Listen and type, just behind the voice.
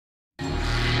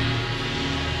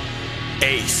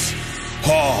Ace,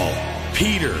 Paul,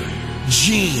 Peter,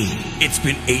 Gene. It's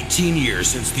been 18 years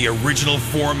since the original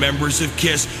 4 members of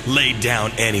KISS laid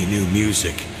down any new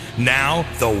music. Now,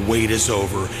 the wait is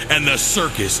over, and the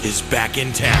circus is back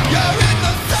in town. You're in the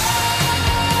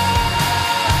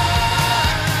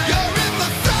You're in the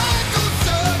Circus,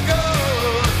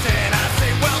 and I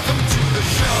say welcome to the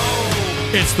show.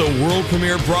 It's the world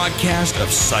premiere broadcast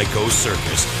of Psycho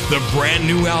Circus, the brand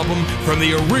new album from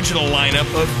the original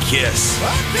lineup of KISS.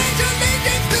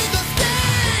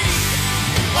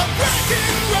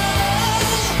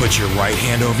 Put your right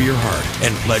hand over your heart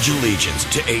and pledge allegiance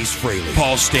to Ace Frehley,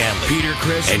 Paul Stanley, Peter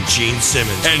Criss, and Gene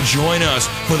Simmons. And join us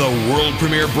for the world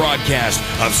premiere broadcast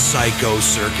of Psycho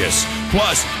Circus.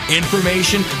 Plus,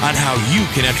 information on how you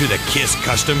can enter the KISS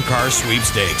Custom Car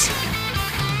Sweepstakes.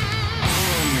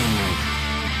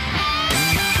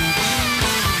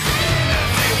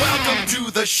 Welcome to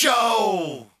the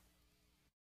show.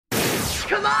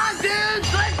 Come on, dudes,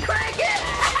 let's crank it!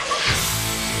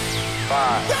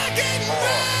 5, 4,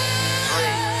 3,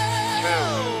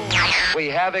 2. We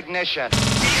have ignition.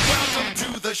 Welcome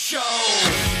to the show.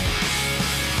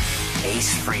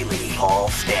 Ace Frehley, Paul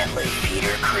Stanley,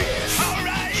 Peter Criss,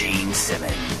 Gene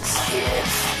Simmons.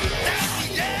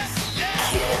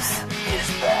 KISS is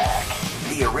back.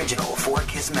 The original 4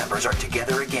 KISS members are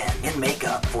together again in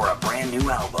makeup for a brand new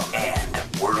album and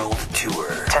world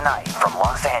tour. Tonight from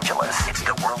Los Angeles, it's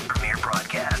the world premiere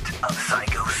broadcast of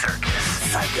Psycho Circus.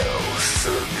 Psycho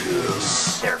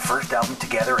Circus. Their first album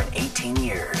together in 18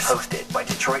 years. Hosted by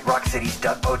Detroit Rock City's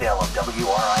Doug Podell of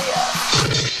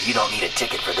WRIF. You don't need a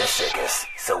ticket for this circus,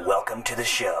 so welcome to the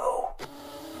show.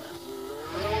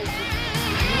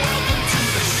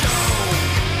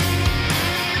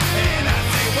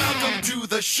 To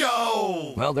the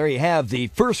show. Well, there you have the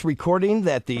first recording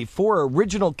that the 4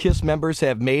 original KISS members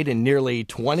have made in nearly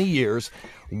 20 years.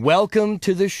 Welcome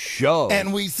to the show.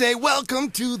 And we say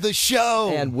welcome to the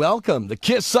show. And welcome, the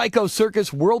KISS Psycho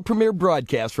Circus world premiere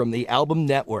broadcast from the Album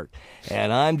Network.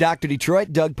 And I'm Dr.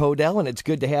 Detroit, Doug Podell, and it's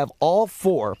good to have all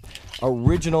 4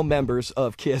 original members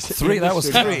of KISS. 3, that was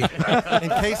 3. In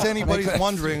case anybody's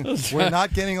wondering, we're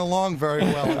not getting along very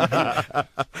well.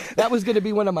 That was going to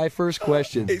be one of my first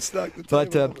questions.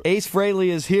 But Ace Frehley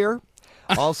is here.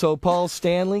 Also, Paul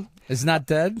Stanley. Is not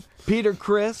dead? Peter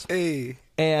Criss. Hey.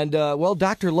 And, well,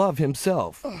 Dr. Love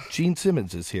himself, Gene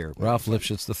Simmons, is here. Ralph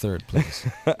Lipschitz III, please.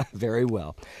 Very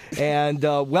well. And,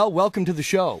 well, welcome to the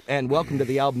show, and welcome to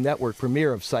the Album Network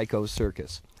premiere of Psycho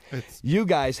Circus. You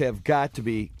guys have got to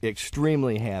be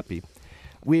extremely happy.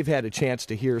 We've had a chance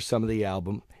to hear some of the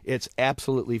album. It's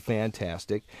absolutely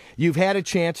fantastic. You've had a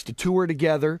chance to tour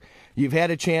together. You've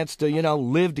had a chance to,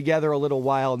 live together a little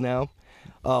while now.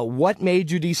 What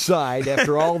made you decide,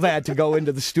 after all that, to go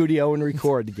into the studio and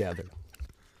record together?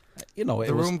 The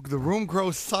room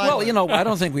grows silent. Well, I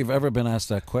don't think we've ever been asked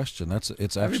that question. It's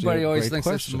actually everybody always thinks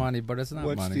question. it's money, but it's not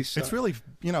money. It's really,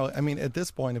 at this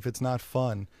point, if it's not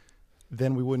fun,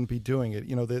 then we wouldn't be doing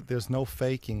it. There's no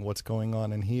faking what's going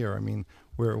on in here. I mean,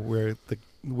 we're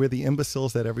the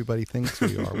imbeciles that everybody thinks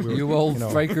we are. You old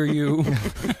faker, you.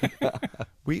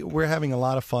 We're having a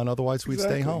lot of fun. Otherwise, we'd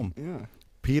stay home. Yeah.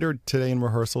 Peter today in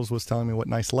rehearsals was telling me what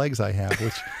nice legs I have,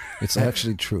 which it's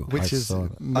actually true. Which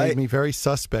made me very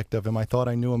suspect of him. I thought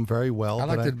I knew him very well. I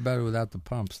liked it better without the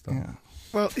pumps, though. Yeah.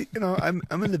 Well, I'm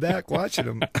in the back watching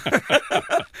him.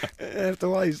 After a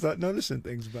while, you start noticing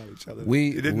things about each other.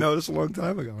 You didn't notice a long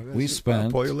time ago.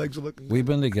 Paul, your legs are looking good. We've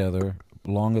been together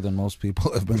longer than most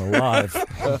people have been alive.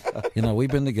 We've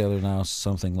been together now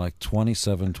something like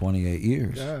 27, 28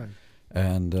 years. Yeah.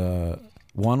 And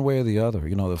one way or the other,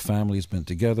 the family's been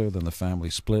together, then the family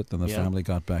split, then the family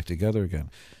got back together again.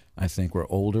 I think we're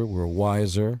older, we're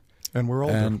wiser. And we're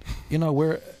older. And, you know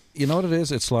what it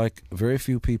is? It's like very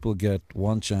few people get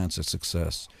one chance at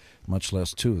success, much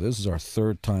less 2. This is our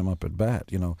 3rd time up at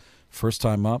bat. First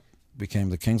time up, became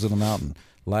the Kings of the Mountain.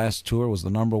 Last tour was the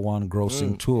 #1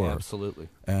 grossing tour. Absolutely.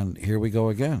 And here we go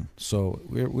again. So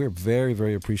we're very,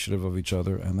 very appreciative of each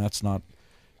other, and that's not,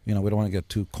 we don't want to get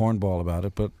too cornball about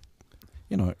it, but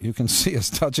you can see us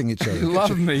touching each other. You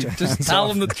love me. Just tell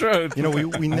them the truth.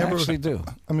 We never actually do.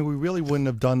 I mean, we really wouldn't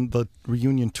have done the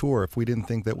reunion tour if we didn't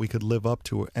think that we could live up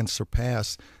to and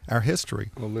surpass our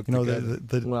history. We'll live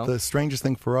the strangest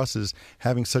thing for us is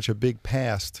having such a big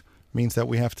past means that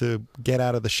we have to get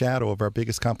out of the shadow of our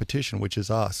biggest competition, which is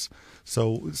us.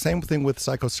 So same thing with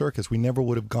Psycho Circus. We never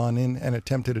would have gone in and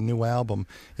attempted a new album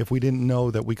if we didn't know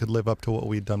that we could live up to what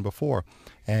we'd done before.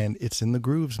 And it's in the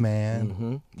grooves,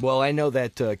 man. Well, I know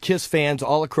that KISS fans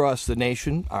all across the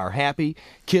nation are happy.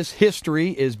 KISS history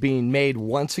is being made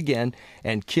once again,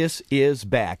 and KISS is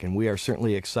back, and we are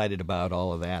certainly excited about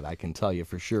all of that, I can tell you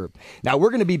for sure. Now,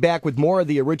 we're going to be back with more of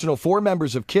the original 4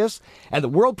 members of KISS and the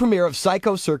world premiere of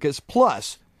Psycho Circus,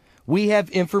 plus we have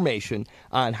information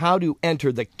on how to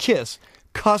enter the KISS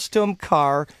custom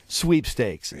car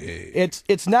sweepstakes.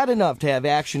 It's not enough to have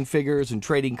action figures and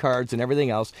trading cards and everything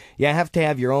else. You have to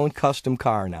have your own custom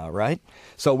car now, right?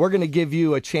 So we're going to give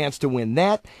you a chance to win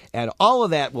that, and all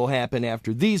of that will happen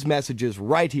after these messages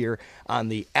right here on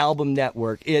the Album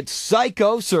Network. It's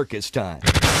Psycho Circus time.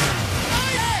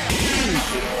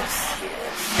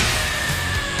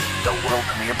 The world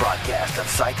premiere broadcast of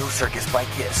Psycho Circus by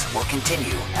KISS will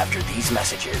continue after these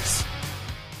messages.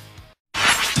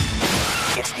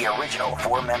 It's the original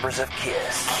 4 members of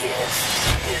KISS.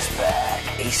 KISS is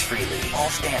back. Ace Frehley, Paul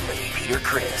Stanley, Peter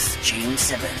Criss, Gene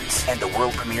Simmons, and the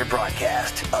world premiere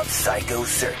broadcast of Psycho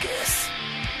Circus.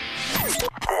 This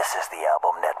is the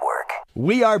Album Network.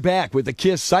 We are back with the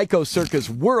KISS Psycho Circus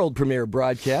world premiere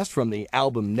broadcast from the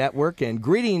Album Network, and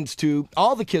greetings to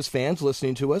all the KISS fans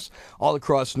listening to us all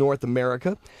across North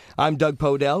America. I'm Doug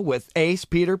Podell with Ace,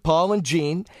 Peter, Paul, and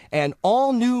Gene, and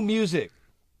all new music,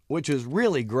 which is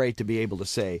really great to be able to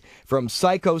say, from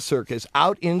Psycho Circus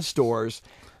out in stores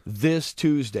this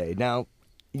Tuesday. Now,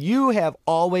 you have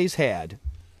always had,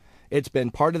 it's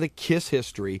been part of the KISS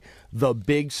history, the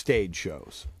big stage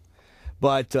shows.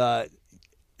 But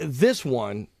this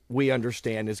one, we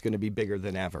understand, is going to be bigger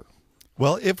than ever.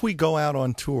 Well, if we go out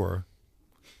on tour,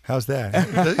 how's that?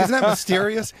 Isn't that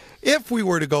mysterious? If we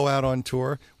were to go out on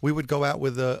tour, we would go out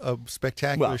with a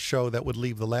spectacular show that would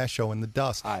leave the last show in the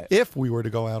dust. If we were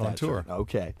to go out on tour. Right.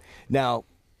 Okay. Now,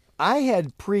 I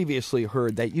had previously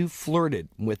heard that you flirted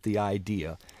with the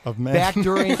idea of men back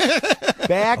during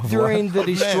the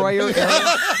Destroyer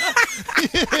era.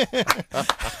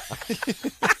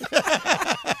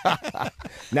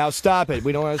 Now stop it.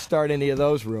 We don't want to start any of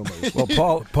those rumors. Well,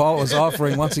 Paul was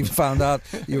offering, once he found out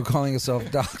you were calling yourself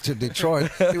Dr.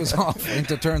 Detroit, he was offering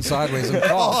to turn sideways and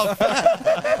call.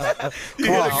 You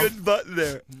got a good button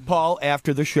there. Paul,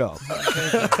 after the show.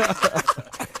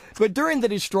 But during the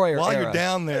Destroyer While era, you're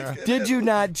down there, did you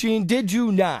not, Gene,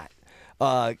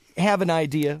 have an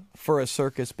idea for a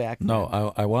circus back then?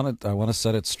 No, I want to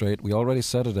set it straight. We already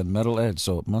said it in Metal Edge,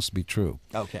 so it must be true.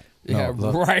 Okay. Yeah,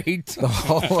 right.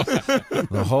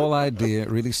 The whole idea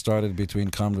really started between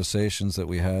conversations that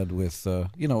we had with,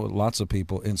 lots of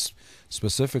people,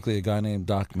 specifically a guy named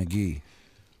Doc McGee,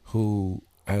 who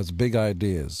has big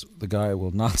ideas. The guy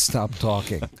will not stop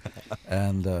talking.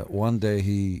 And one day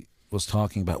he was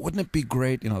talking about, wouldn't it be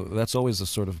great? That's always a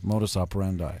sort of modus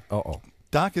operandi.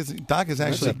 Doc is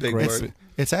actually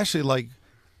it's actually like,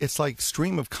 it's like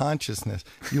stream of consciousness.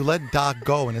 You let Doc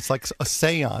go, and it's like a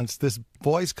seance. This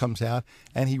voice comes out,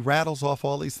 and he rattles off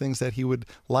all these things that he would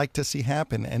like to see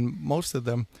happen, and most of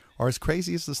them are as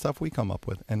crazy as the stuff we come up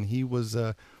with. And he was,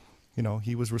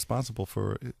 he was responsible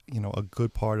for, a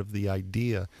good part of the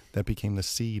idea that became the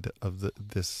seed of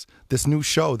this new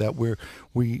show that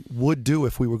we would do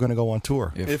if we were going to go on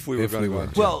tour. If we were going to go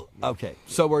on tour. Well, okay,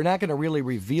 so we're not going to really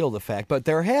reveal the fact, but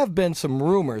there have been some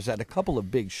rumors that a couple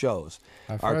of big shows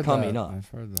are coming up. I've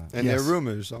heard that. And they're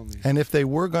rumors only. And if they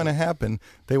were going to happen,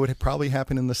 they would probably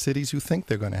happen in the cities you think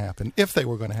they're going to happen, if they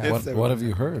were going to happen. What have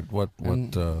you heard? We're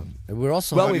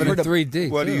also we've heard 3D.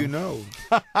 What do you know?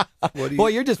 Boy,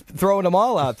 you're just throwing them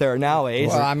all out there now, Ace.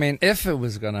 Well, I mean, if it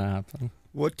was going to happen.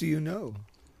 What do you know?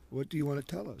 What do you want to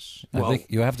tell us? I think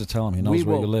you have to tell him. He knows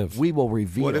where you live. We will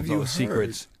reveal What have you those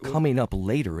secrets coming up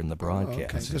later in the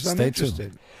broadcast. Okay, I'm Stay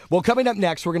interested. tuned. Well, coming up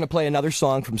next, we're going to play another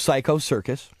song from Psycho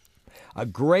Circus. A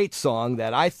great song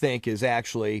that I think is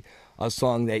actually a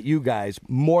song that you guys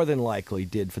more than likely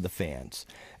did for the fans.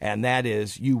 And that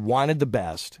is, you wanted the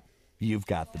best, you've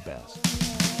got the best.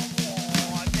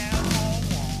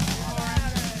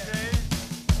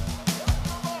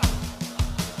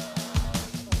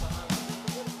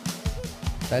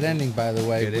 That ending, by the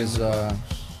way, was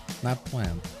not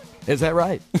planned. Is that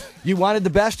right? You wanted the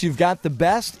best, you've got the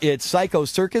best. It's Psycho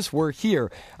Circus. We're here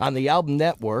on the Album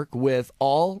Network with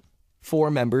all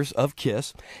 4 members of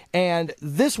KISS. And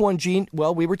this one, Gene,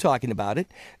 well, we were talking about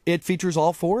it. It features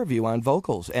all 4 of you on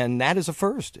vocals, and that is a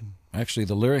first. Actually,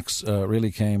 the lyrics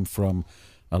really came from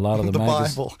a lot of the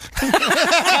Bible.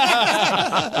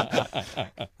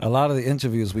 A lot of the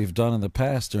interviews we've done in the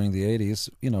past during the 80s,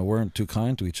 weren't too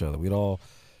kind to each other. We'd all,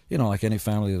 like any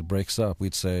family that breaks up,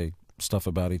 we'd say stuff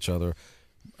about each other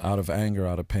out of anger,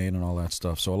 out of pain, and all that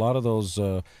stuff. So a lot of those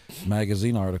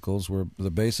magazine articles were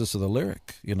the basis of the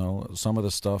lyric. Some of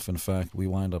the stuff, in fact, we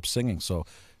wind up singing. So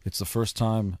it's the first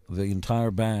time the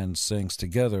entire band sings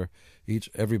together.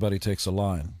 Everybody takes a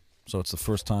line. So it's the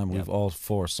first time we've all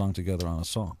four sung together on a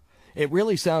song. It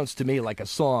really sounds to me like a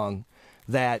song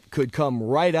that could come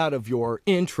right out of your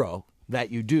intro that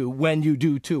you do when you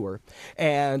do tour,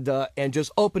 and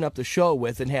just open up the show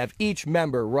with, and have each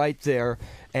member right there,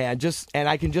 and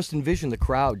I can just envision the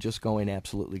crowd just going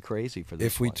absolutely crazy for this.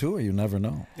 If we tour, you never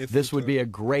know. This would be a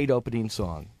great opening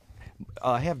song.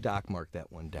 Have Doc mark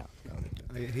that one down.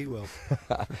 He will.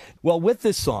 Well, with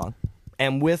this song,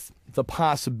 and with the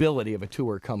possibility of a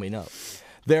tour coming up,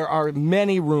 there are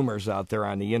many rumors out there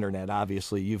on the internet.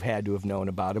 Obviously, you've had to have known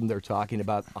about them. They're talking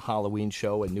about a Halloween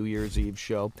show, a New Year's Eve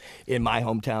show in my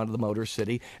hometown of the Motor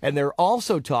City. And they're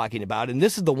also talking about, and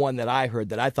this is the one that I heard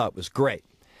that I thought was great,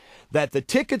 that the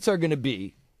tickets are going to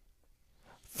be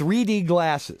 3D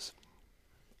glasses.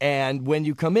 And when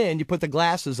you come in, you put the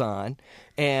glasses on,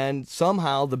 and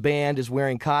somehow the band is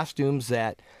wearing costumes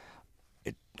that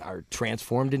are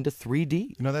transformed into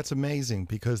 3D. That's amazing,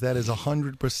 because that is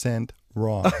 100%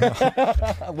 wrong.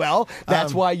 Well,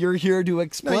 that's why you're here to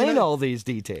explain all these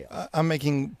details. I'm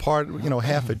making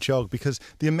half a joke, because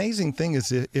the amazing thing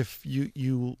is, if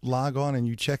you log on and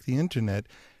you check the internet,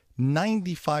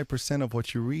 95% of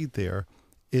what you read there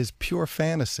is pure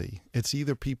fantasy. It's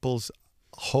either people's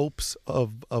hopes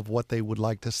of what they would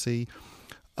like to see.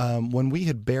 When we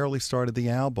had barely started the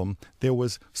album, there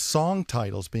was song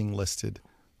titles being listed,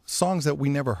 songs that we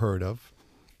never heard of.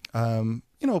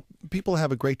 People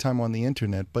have a great time on the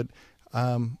internet, but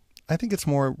I think it's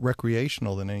more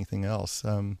recreational than anything else.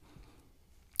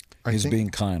 He's being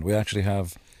kind. We actually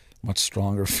have much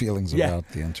stronger feelings about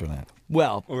the internet.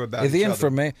 Well, or about the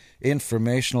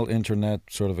informational internet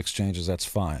sort of exchanges, that's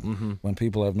fine. Mm-hmm. When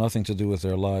people have nothing to do with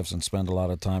their lives and spend a lot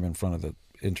of time in front of the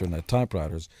internet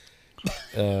typewriters,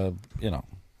 it's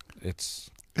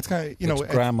kind of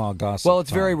it's grandma gossip. Well,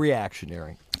 it's very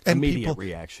reactionary, and immediate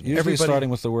reactionary. Usually starting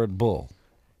with the word bull.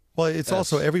 Well, it's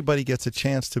also everybody gets a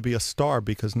chance to be a star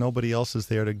because nobody else is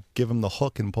there to give them the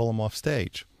hook and pull them off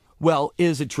stage. Well,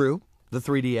 is it true, the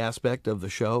 3D aspect of the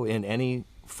show in any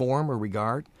form or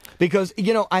regard? Because,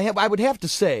 I would have to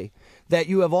say that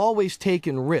you have always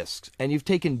taken risks, and you've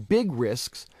taken big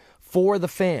risks for the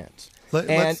fans.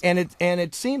 And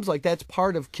it seems like that's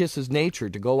part of Kiss's nature,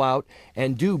 to go out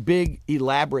and do big,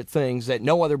 elaborate things that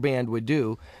no other band would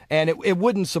do. And it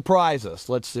wouldn't surprise us.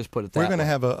 Let's just put it that way. We're going to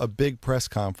have a big press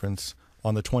conference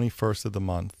on the 21st of the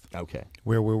month. Okay.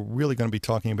 Where we're really going to be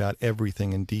talking about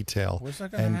everything in detail. Where's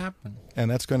that going to happen? And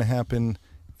that's going to happen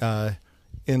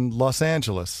in Los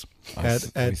Angeles.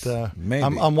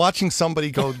 I'm watching somebody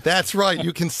go, that's right,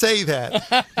 you can say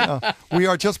that. We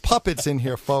are just puppets in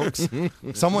here, folks.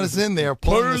 Someone is in there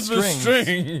pulling the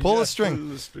strings. Pull the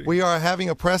string. We are having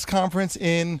a press conference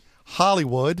in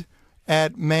Hollywood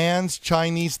at Mann's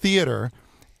Chinese Theater.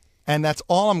 And that's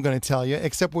all I'm going to tell you,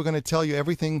 except we're going to tell you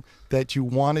everything that you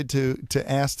wanted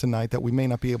to ask tonight that we may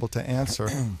not be able to answer.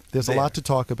 There's a lot to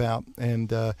talk about.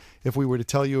 And if we were to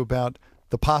tell you about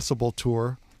the possible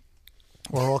tour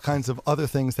or all kinds of other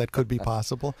things that could be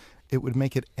possible, it would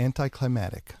make it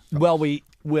anticlimactic. Well,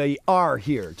 we are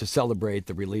here to celebrate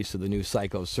the release of the new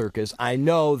Psycho Circus. I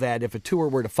know that if a tour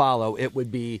were to follow, it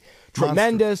would be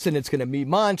tremendous, and it's going to be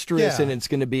monstrous, and it's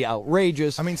going to be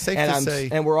outrageous. I mean,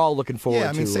 and we're all looking forward to.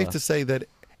 Yeah, I mean, safe to say that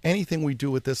anything we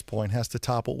do at this point has to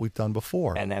top what we've done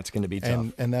before, and that's going to be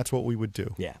tough. And that's what we would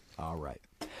do. Yeah. All right.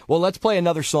 Well, let's play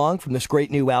another song from this great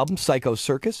new album, Psycho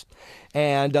Circus,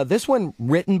 and this one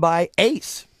written by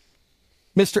Ace.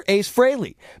 Mr. Ace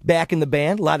Frehley, back in the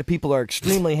band. A lot of people are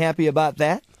extremely happy about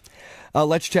that.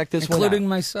 Let's check this one out. Including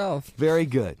myself. Very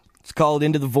good. It's called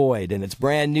Into the Void, and it's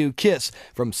brand new Kiss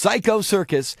from Psycho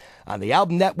Circus on the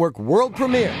Album Network world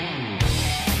premiere.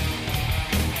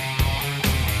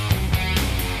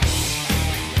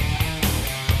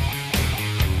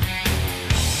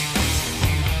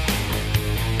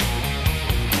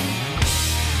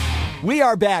 We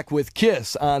are back with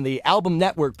Kiss on the Album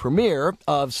Network premiere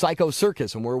of Psycho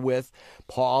Circus, and we're with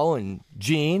Paul and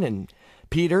Gene and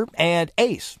Peter and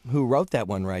Ace, who wrote that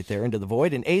one right there, Into the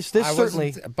Void. And Ace,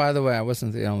 by the way, I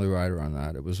wasn't the only writer on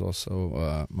that. It was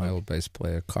also my old bass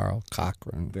player, Carl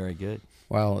Cochran. Very good.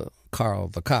 Well, Carl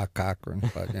the Cochran,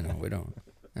 but, we don't.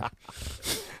 Yeah.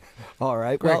 All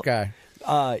right. Great guy.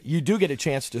 You do get a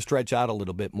chance to stretch out a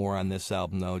little bit more on this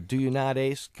album, though. Do you not,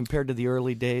 Ace, compared to the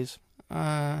early days?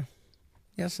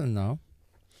 Yes and no.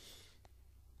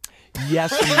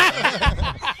 Yes and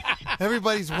no.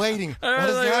 Everybody's waiting. What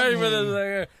does that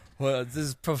mean? Well, this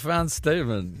is a profound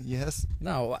statement. Yes.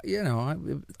 No,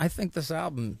 I think this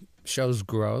album shows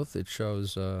growth. It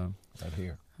shows. Right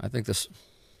here. I think this.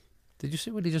 Did you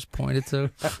see what he just pointed to?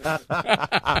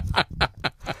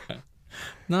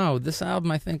 No, this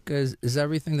album I think is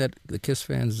everything that the Kiss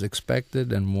fans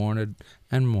expected and wanted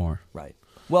and more. Right.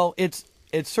 Well, it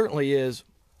certainly is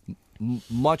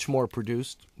much more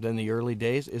produced than the early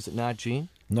days, is it not, Gene?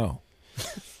 No.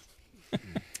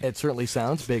 It certainly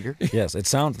sounds bigger. Yes, it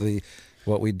sounds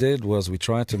what we did was we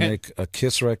tried to make a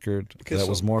Kiss record that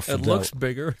was more It looks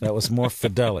bigger. That was more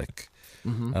fidelic.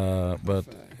 Mm-hmm. But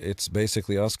it's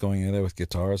basically us going in there with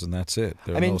guitars, and that's it.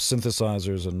 There are no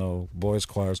synthesizers and no boys'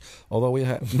 choirs, although we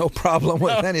have no problem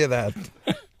with any of that.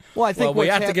 Well, I think we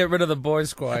had to get rid of the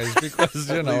boys' choirs because,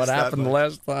 it happened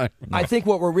last time. No. I think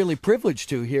what we're really privileged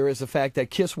to here is the fact that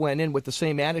Kiss went in with the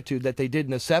same attitude that they did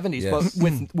in the 70s, yes.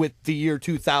 but with the year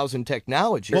 2000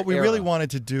 technology. What we really wanted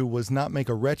to do was not make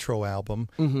a retro album,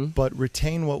 but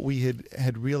retain what we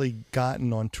had really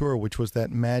gotten on tour, which was that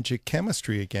magic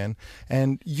chemistry again,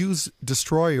 and use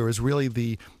Destroyer as really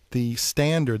the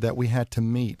standard that we had to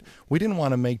meet. We didn't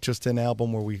want to make just an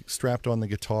album where we strapped on the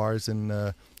guitars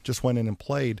and just went in and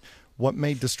played. What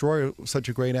made Destroyer such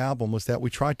a great album was that we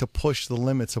tried to push the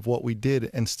limits of what we did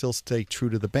and still stay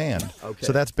true to the band. Okay.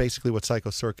 So that's basically what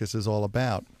Psycho Circus is all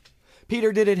about.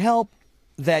 Peter, did it help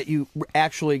that you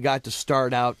actually got to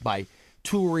start out by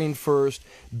touring first,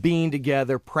 being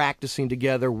together, practicing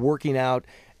together, working out,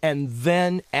 and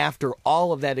then after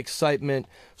all of that excitement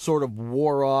sort of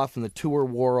wore off and the tour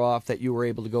wore off, that you were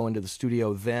able to go into the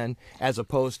studio then, as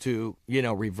opposed to,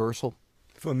 reversal?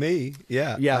 For me,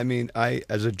 yeah. Yeah. I mean,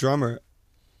 as a drummer,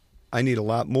 I need a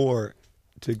lot more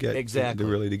to get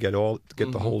exactly to get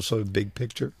the whole sort of big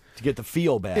picture, to get the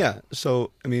feel back. Yeah.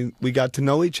 So I mean, we got to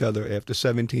know each other after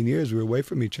 17 years. We were away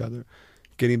from each other.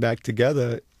 Getting back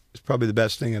together is probably the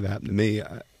best thing that happened to me.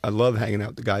 I love hanging out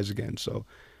with the guys again. So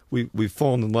we've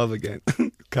fallen in love again,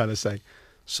 kind of say.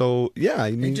 So yeah, I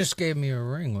mean, he just gave me a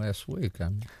ring last week.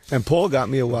 And Paul got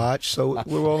me a watch, so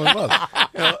we're all in love.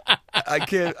 I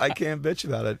can't bitch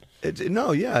about it.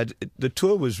 The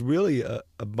tour was really a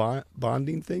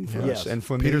bonding thing for us, and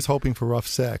for Peter's hoping for rough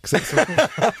sex.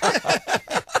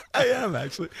 I am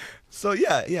actually. So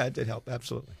yeah, it did help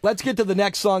absolutely. Let's get to the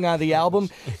next song on the album.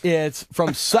 It's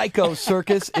from Psycho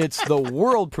Circus. It's the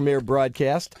world premiere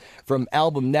broadcast from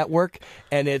Album Network,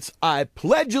 and it's "I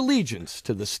Pledge Allegiance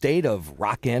to the State of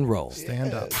Rock and Roll."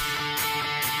 Stand up.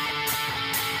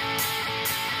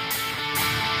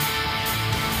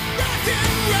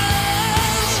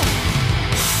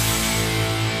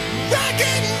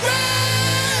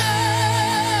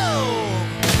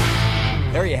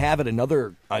 There you have it,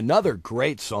 another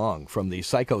great song from the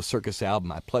Psycho Circus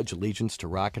album, "I Pledge Allegiance to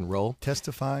Rock and Roll."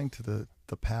 Testifying to the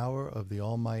power of the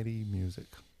almighty music.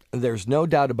 There's no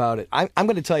doubt about it. I'm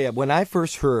going to tell you, when I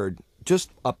first heard just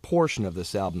a portion of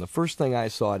this album, the first thing I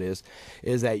saw is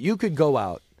that you could go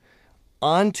out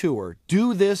on tour,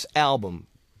 do this album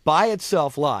by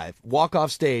itself live, walk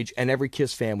off stage, and every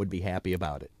Kiss fan would be happy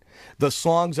about it. The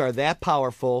songs are that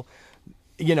powerful,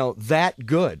 that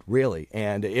good, really,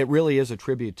 and it really is a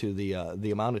tribute to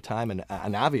the amount of time and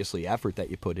obviously effort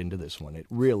that you put into this one. It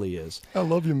really is. I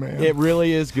love you, man. It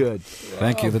really is good.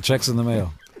 Thank you. The check's in the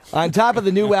mail. On top of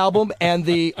the new album and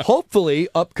the hopefully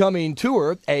upcoming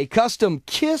tour, a custom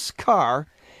Kiss car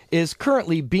is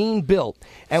currently being built,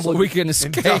 and we can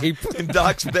escape. In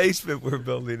Doc's basement, we're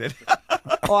building it.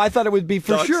 Oh, I thought it would be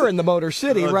for sure in the Motor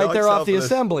City, right Doc's there off the helping us.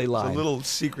 assembly line. It's a little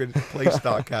secret place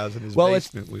Doc has in his well,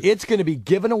 basement. it's going to be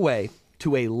given away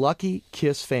to a lucky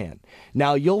Kiss fan.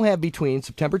 Now, you'll have between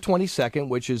September 22nd,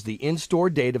 which is the in-store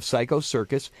date of Psycho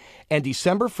Circus, and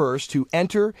December 1st to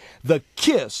enter the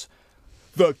Kiss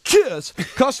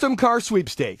Custom Car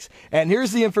Sweepstakes. And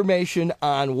here's the information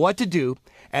on what to do,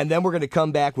 and then we're going to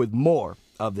come back with more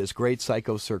of this great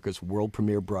Psycho Circus world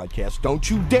premiere broadcast. Don't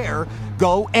you dare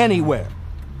go anywhere.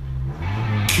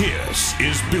 Kiss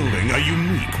is building a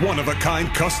unique,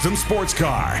 one-of-a-kind custom sports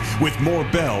car with more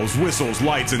bells, whistles,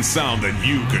 lights, and sound than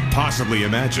you could possibly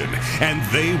imagine. And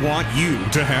they want you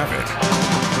to have it.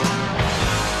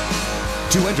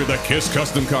 To enter the Kiss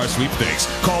Custom Car Sweepstakes,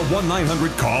 call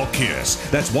 1-900-CALL-KISS.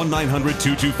 That's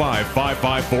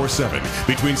 1-900-225-5547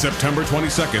 between September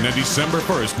 22nd and December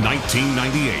 1st,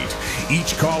 1998.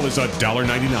 Each call is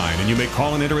 $1.99, and you may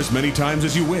call and enter as many times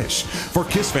as you wish. For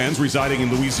Kiss fans residing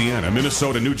in Louisiana,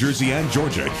 Minnesota, New Jersey, and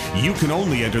Georgia, you can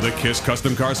only enter the Kiss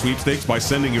Custom Car Sweepstakes by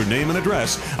sending your name and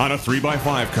address on a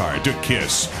 3x5 card to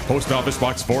Kiss, Post Office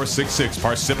Box 466,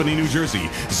 Parsippany, New Jersey,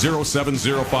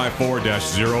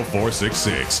 07054-0466.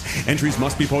 6. Entries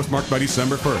must be postmarked by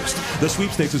December 1st. The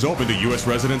sweepstakes is open to U.S.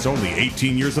 residents only,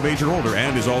 18 years of age or older,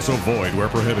 and is also void where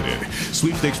prohibited.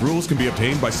 Sweepstakes rules can be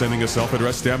obtained by sending a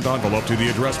self-addressed stamped envelope to the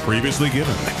address previously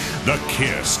given. The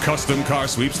KISS Custom Car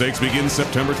Sweepstakes begins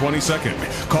September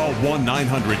 22nd. Call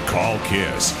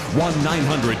 1-900-CALL-KISS.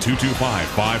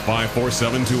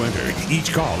 1-900-225-5547 to enter.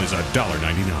 Each call is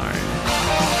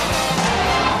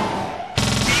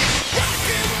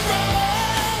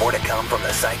 $1.99. More to come from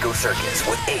the Psycho Circus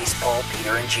with Ace, Paul,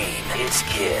 Peter, and Gene. It's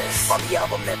KISS on the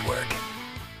Album Network.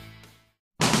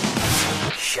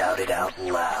 Shout it out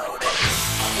loud.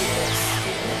 KISS.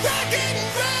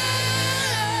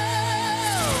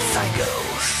 Psycho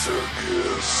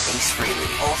Circus. Ace Frehley,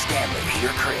 Paul Stanley, Peter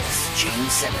Criss, Gene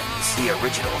Simmons. The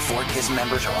original 4KISS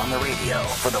members are on the radio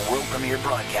for the world premiere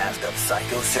broadcast of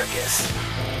Psycho Circus.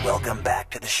 Welcome back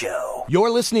to the show. You're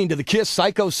listening to the KISS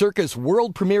Psycho Circus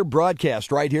world premiere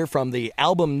broadcast right here from the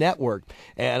Album Network.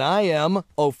 And I am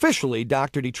officially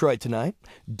Dr. Detroit tonight.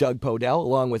 Doug Podell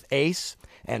along with Ace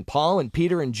and Paul and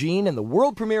Peter and Gene and the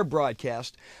world premiere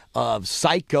broadcast of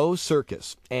Psycho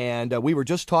Circus. And we were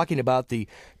just talking about the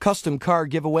custom car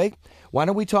giveaway. Why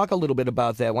don't we talk a little bit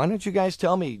about that? Why don't you guys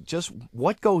tell me just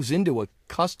what goes into a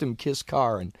custom KISS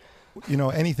car? And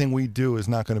anything we do is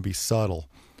not going to be subtle.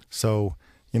 So,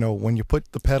 when you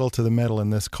put the pedal to the metal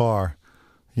in this car,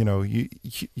 you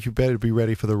better be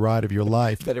ready for the ride of your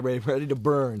life. Better be ready to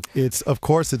burn. Of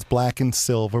course, it's black and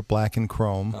silver, black and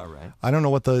chrome. All right. I don't know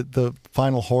what the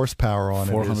final horsepower on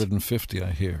 450, it is. 450,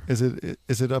 I hear.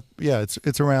 Is it up? Yeah,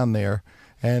 it's around there.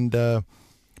 And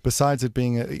besides it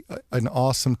being an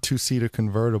awesome two-seater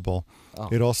convertible,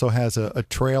 it also has a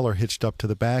trailer hitched up to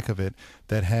the back of it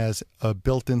that has a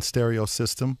built-in stereo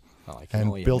system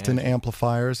and built-in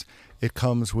amplifiers. It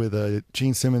comes with a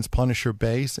Gene Simmons Punisher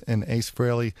bass, an Ace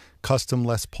Frehley custom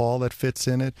Les Paul that fits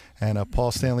in it, and a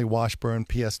Paul Stanley Washburn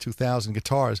PS2000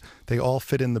 guitars. They all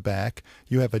fit in the back.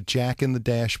 You have a jack in the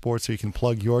dashboard so you can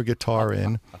plug your guitar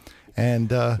in.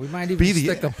 And we might even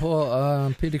stick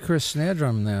a Peter Criss snare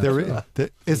drum there.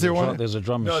 Is there one? There's a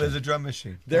drum machine. No, there's a drum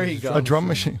machine. There you go. A drum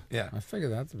machine. Yeah. I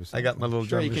figured that to be something. I got my little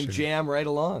drum you machine. can jam right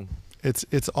along.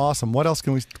 It's awesome. What else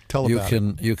can we tell about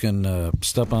it? You can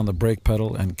step on the brake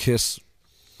pedal and the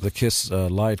KISS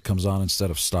light comes on instead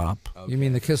of stop. You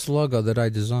mean the KISS logo that I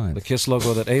designed? The KISS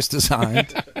logo that Ace designed.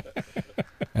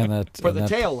 For the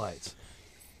tail lights.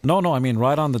 No, I mean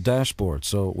right on the dashboard.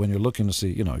 So when you're looking to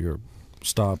see, your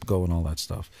stop, go, and all that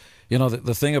stuff.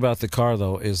 The thing about the car,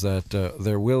 though, is that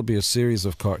there will be a series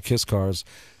of KISS cars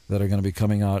that are going to be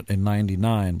coming out in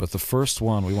 '99, but the first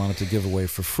one we wanted to give away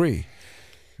for free.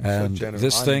 And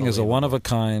this thing is a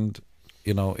one-of-a-kind,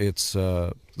 it's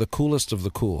the coolest of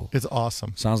the cool. It's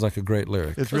awesome. Sounds like a great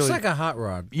lyric. It's like a hot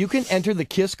rod. You can enter the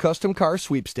KISS Custom Car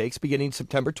Sweepstakes beginning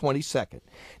September 22nd.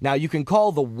 Now, you can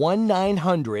call the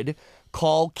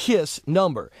 1-900-CALL-KISS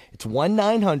number. It's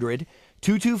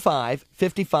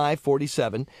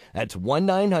 1-900-225-5547. That's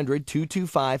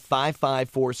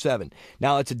 1-900-225-5547.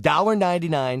 Now, it's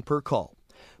 $1.99 per call.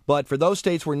 But for those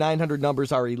states where 900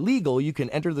 numbers are illegal, you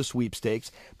can enter the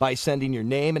sweepstakes by sending your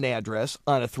name and address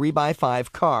on a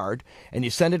 3x5 card, and you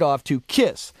send it off to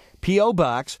KISS, P.O.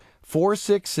 Box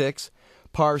 466,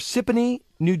 Parsippany,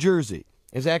 New Jersey.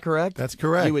 Is that correct? That's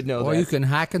correct. You would know that. Or you can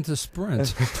hack into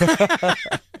Sprint.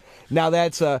 Now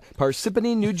that's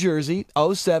Parsippany, New Jersey,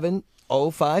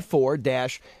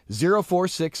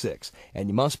 07054-0466, and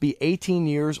you must be 18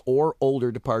 years or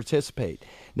older to participate.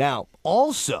 Now,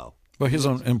 also... Well, here's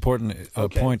an important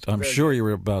point I'm sure you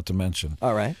were about to mention.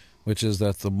 All right. Which is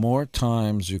that the more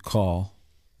times you call,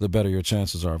 the better your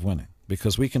chances are of winning.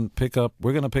 Because we're going to pick up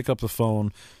the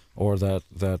phone or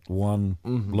that one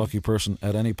lucky person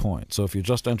at any point. So if you're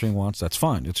just entering once, that's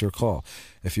fine. It's your call.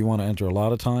 If you want to enter a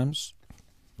lot of times,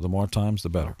 the more times, the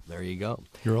better. There you go.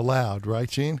 You're allowed, right,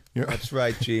 Gene? That's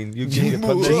right, Gene. Gene's saying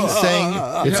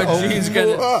it's Gene's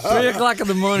gonna 3 o'clock in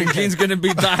the morning. Gene's gonna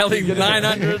be dialing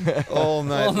 900 all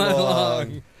night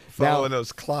long. Following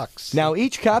those clocks. Now,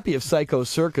 each copy of Psycho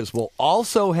Circus will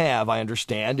also have, I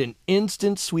understand, an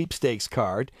instant sweepstakes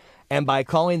card. And by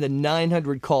calling the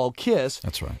 900-CALL-KISS,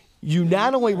 that's right, you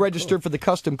not only register for the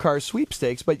custom car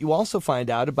sweepstakes, but you also find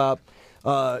out about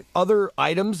other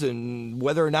items and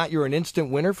whether or not you're an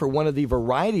instant winner for one of the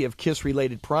variety of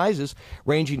KISS-related prizes,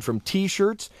 ranging from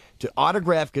T-shirts to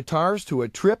autographed guitars to a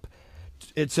trip,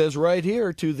 it says right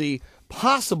here, to the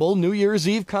possible New Year's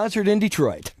Eve concert in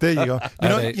Detroit. There you go.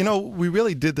 We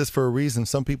really did this for a reason.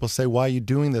 Some people say, why are you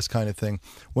doing this kind of thing?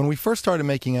 When we first started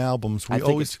making albums, we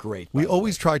always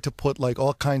tried to put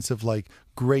all kinds of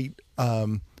great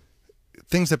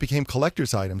things that became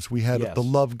collector's items. We had the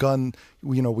Love Gun,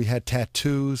 we had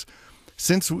tattoos.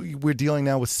 since we're dealing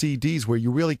now with CDs where you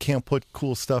really can't put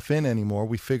cool stuff in anymore,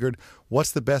 we figured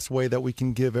what's the best way that we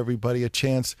can give everybody a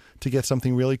chance to get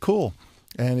something really cool.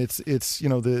 And it's you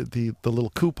know, the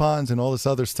little coupons and all this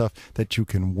other stuff that you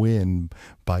can win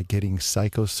by getting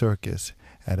Psycho Circus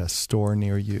at a store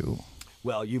near you.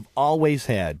 Well, you've always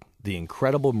had the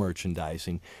incredible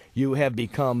merchandising. You have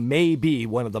become maybe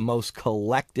one of the most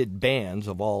collected bands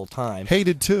of all time.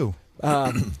 Hated too.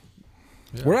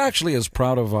 We're actually as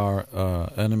proud of our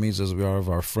enemies as we are of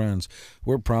our friends.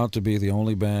 We're proud to be the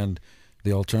only band,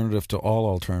 the alternative to all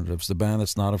alternatives, the band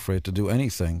that's not afraid to do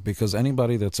anything, because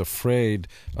anybody that's afraid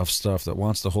of stuff, that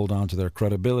wants to hold on to their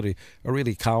credibility, are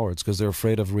really cowards because they're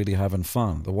afraid of really having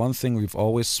fun. The one thing we've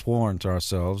always sworn to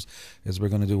ourselves is we're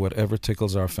going to do whatever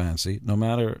tickles our fancy, no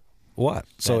matter what.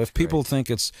 So That's if people great. think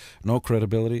it's no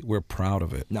credibility, we're proud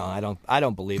of it. No, I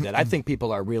don't believe that. I think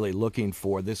people are really looking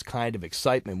for this kind of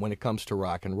excitement when it comes to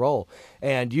rock and roll.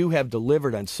 And you have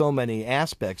delivered on so many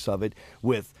aspects of it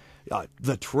with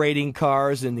the trading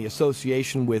cars and the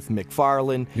association with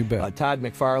McFarlane, You bet. Todd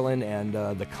McFarlane,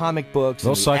 and the comic books.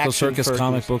 Those and the Psycho action Circus figures.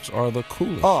 comic books are the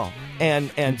coolest. Oh,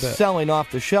 and bet. selling off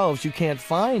the shelves, you can't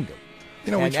find them.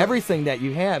 You know, we and try- everything that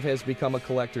you have has become a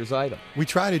collector's item. We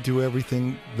try to do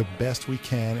everything the best we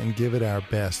can and give it our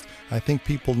best. I think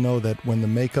people know that when the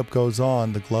makeup goes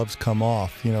on, the gloves come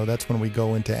off. You know, that's when we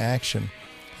go into action.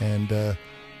 And,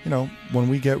 you know, when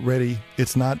we get ready,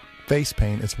 it's not face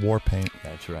paint, it's war paint.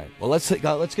 That's right. Well, let's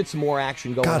get some more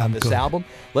action going God, on I'm this good. album.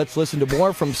 Let's listen to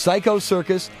more from Psycho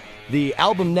Circus, the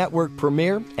album network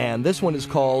premiere, and this one is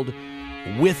called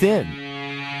Within.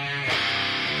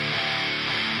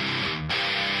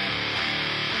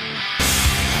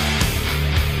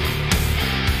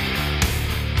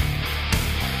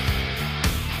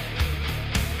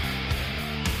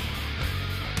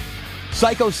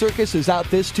 Psycho Circus is out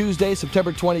this Tuesday,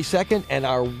 September 22nd, and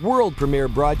our world premiere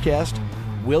broadcast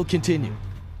will continue.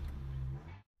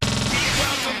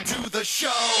 Welcome to the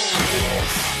show.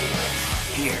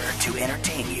 Here to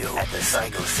entertain you at the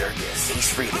Psycho Circus.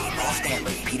 Ace Frehley, Paul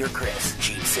Stanley, Peter Criss,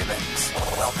 Gene Simmons.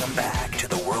 Welcome back to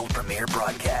the world premiere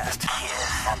broadcast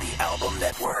on the Album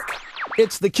Network.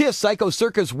 It's the KISS Psycho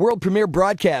Circus world premiere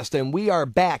broadcast, and we are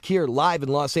back here live in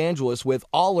Los Angeles with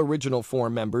all original 4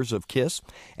 members of KISS,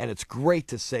 and it's great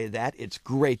to say that. It's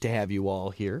great to have you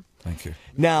all here. Thank you.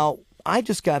 Now, I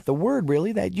just got the word,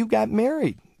 really, that you got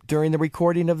married during the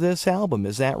recording of this album.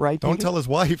 Is that right, Don't Peter? tell his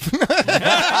wife.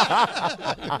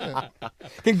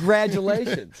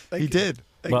 Congratulations. He did.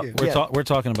 Thank you. We're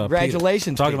talking about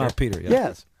Congratulations, Peter. Talking Peter. about Peter, yeah.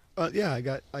 Yes. Yeah,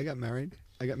 I got married.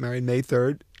 I got married May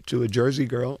 3rd to a Jersey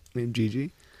girl named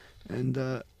Gigi, and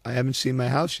I haven't seen my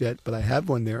house yet, but I have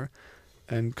one there,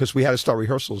 and because we had to start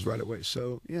rehearsals right away.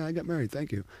 So yeah, I got married.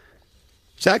 Thank you.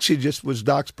 It's actually just was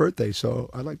Doc's birthday, so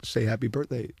I'd like to say happy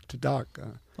birthday to Doc.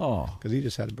 Oh, because he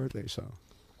just had a birthday. So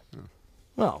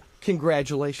Well,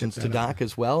 congratulations to Doc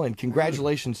as well, and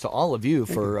congratulations to all of you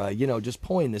for just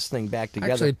pulling this thing back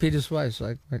together. Actually, Peter's wife's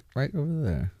like right over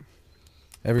there.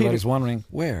 everybody's wondering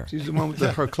where. she's the one with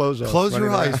her clothes off. Close your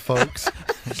running eyes, around. folks.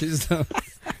 She's the,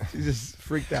 She's just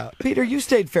freaked out. Peter, you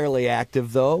stayed fairly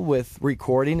active, though, with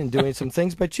recording and doing some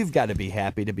things, but you've got to be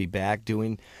happy to be back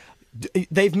doing...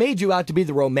 They've made you out to be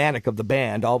the romantic of the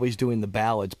band, always doing the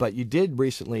ballads, but you did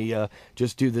recently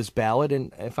just do this ballad,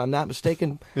 and if I'm not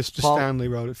mistaken... Mr. Paul, Stanley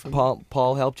wrote it for me.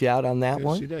 Paul helped you out on that Yes,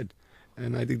 one? she did.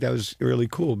 And I think that was really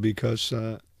cool because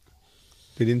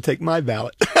they didn't take my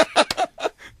ballot.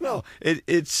 No,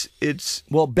 it's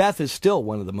Well, Beth is still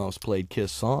one of the most played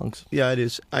KISS songs. yeah, it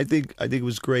is. I think it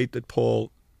was great that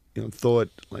Paul, thought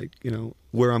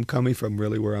where I'm coming from,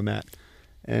 really where I'm at,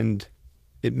 and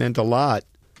it meant a lot.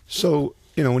 So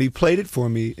when he played it for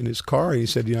me in his car, he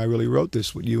said, I really wrote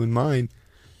this with you in mind,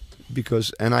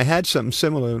 and I had something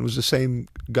similar, and it was the same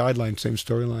guideline, same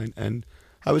storyline, and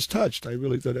I was touched. I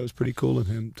really thought that was pretty cool of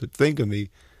him to think of me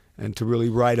and to really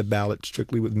write a ballad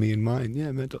strictly with me in mind.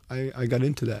 Yeah, I got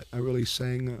into that. I really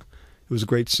sang. It was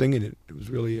great singing it. It was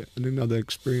really another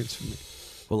experience for me.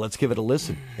 Well, let's give it a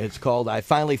listen. It's called I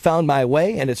Finally Found My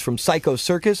Way, and it's from Psycho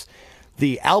Circus,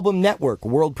 the Album Network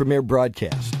world premiere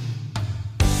broadcast.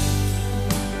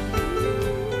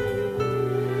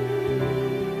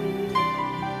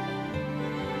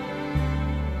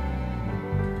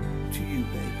 To you,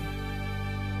 baby.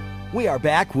 We are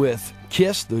back with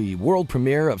KISS, the world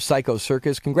premiere of Psycho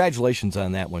Circus. Congratulations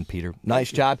on that one, Peter.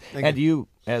 Nice job. And you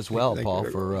as well, Thank Paul,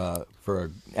 you. for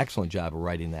an excellent job of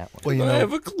writing that one. Well, I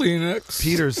have a Kleenex.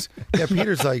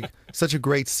 Peter's like such a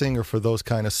great singer for those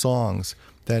kind of songs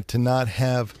that to not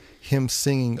have him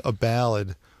singing a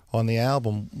ballad on the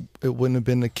album, it wouldn't have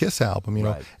been a KISS album.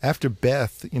 Right. After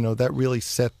Beth, that really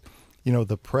set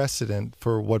the precedent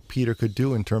for what Peter could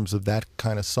do in terms of that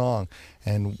kind of song.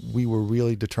 And we were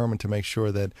really determined to make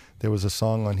sure that there was a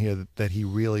song on here that he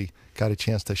really got a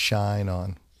chance to shine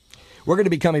on. We're going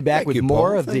to be coming back with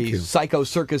more of the you. Psycho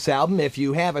Circus album. If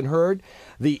you haven't heard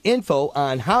the info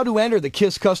on how to enter the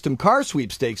KISS Custom Car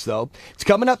Sweepstakes, though, it's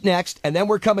coming up next, and then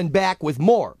we're coming back with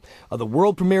more of the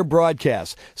world premiere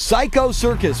broadcast, Psycho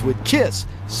Circus with KISS.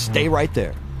 Stay right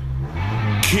there.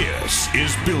 KISS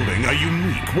is building a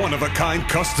unique, one-of-a-kind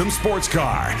custom sports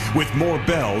car with more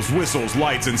bells, whistles,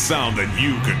 lights, and sound than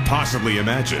you could possibly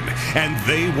imagine. And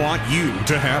they want you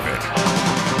to have it.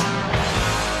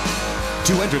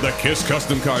 To enter the KISS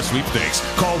Custom Car Sweepstakes,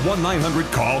 call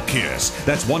 1-900-CALL-KISS.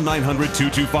 That's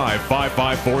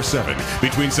 1-900-225-5547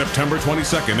 between September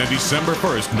 22nd and December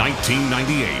 1st,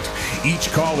 1998.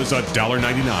 Each call is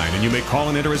 $1.99, and you may call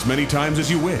and enter as many times as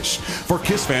you wish. For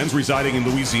KISS fans residing in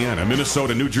Louisiana,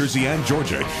 Minnesota, New Jersey, and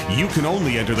Georgia, you can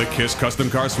only enter the KISS Custom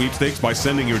Car Sweepstakes by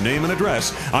sending your name and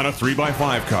address on a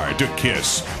 3x5 card to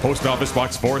KISS, Post Office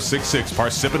Box 466,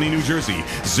 Parsippany, New Jersey,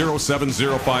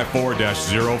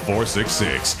 07054-0466.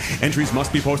 Entries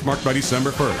must be postmarked by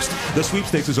December 1st. The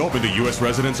sweepstakes is open to U.S.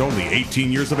 residents only,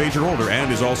 18 years of age or older,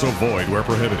 and is also void where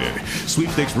prohibited.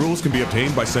 Sweepstakes rules can be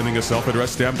obtained by sending a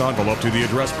self-addressed stamped envelope to the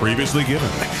address previously given.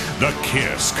 The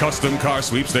KISS Custom Car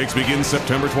Sweepstakes begins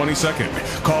September 22nd.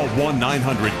 Call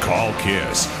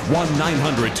 1-900-CALL-KISS.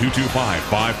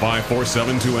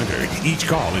 1-900-225-5547 to enter. Each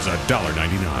call is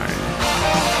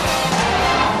 $1.99.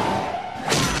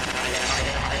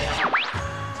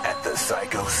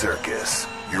 Psycho Circus,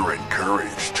 you're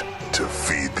encouraged to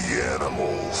feed the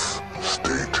animals.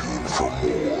 Stay tuned for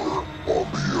more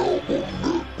on the Album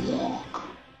Network.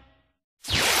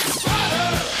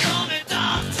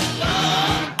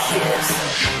 KISS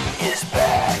is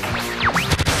back.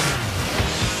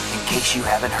 In case you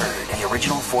haven't heard, the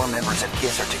original 4 members of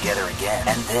KISS are together again,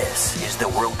 and this is the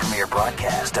world premiere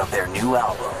broadcast of their new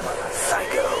album,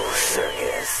 Psycho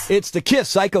Circus. It's the KISS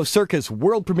Psycho Circus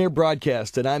world premiere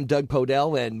broadcast, and I'm Doug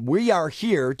Podell, and we are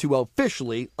here to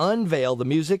officially unveil the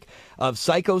music of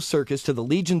Psycho Circus to the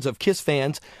legions of KISS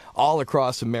fans all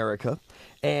across America.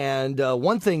 And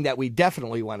one thing that we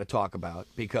definitely want to talk about,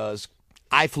 because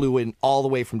I flew in all the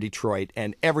way from Detroit,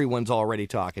 and everyone's already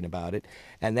talking about it,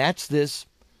 and that's this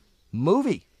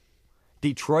movie,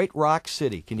 Detroit Rock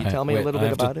City. Can you tell me a little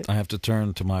bit about it? I have to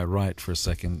turn to my right for a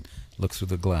second, look through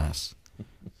the glass.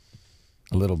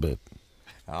 A little bit.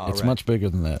 It's much bigger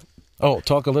than that. Oh,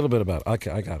 talk a little bit about it. I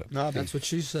got it. Nobby. That's what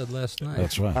she said last night.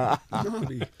 That's right.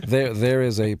 There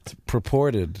is a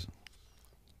purported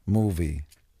movie,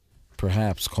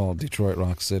 perhaps called Detroit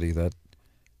Rock City, that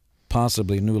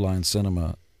possibly New Line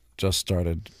Cinema just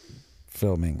started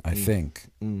filming, I think.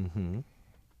 Mm-hmm.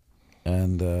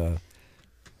 And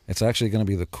it's actually going to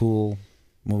be the cool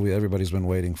movie everybody's been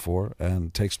waiting for,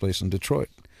 and takes place in Detroit.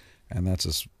 And that's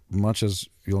as much as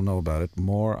you'll know about it.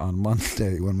 More on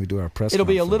Monday when we do our press It'll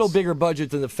be a conference. little bigger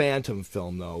budget than the Phantom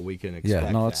film, though. We can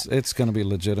expect that. It's going to be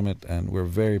legitimate, and we're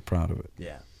very proud of it.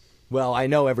 Yeah. Well, I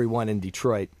know everyone in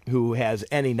Detroit who has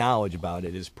any knowledge about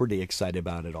it is pretty excited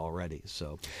about it already.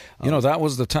 So, that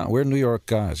was the town. We're New York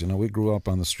guys. We grew up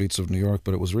on the streets of New York,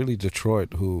 but it was really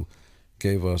Detroit who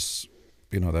gave us,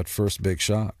 that first big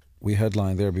shot. We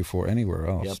headlined there before anywhere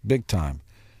else, big time.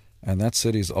 And that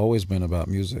city's always been about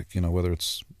music, whether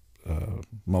it's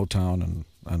Motown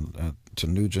and to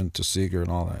Nugent to Seeger and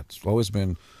all that. It's always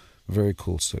been a very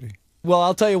cool city. Well,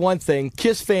 I'll tell you one thing.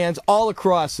 KISS fans all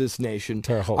across this nation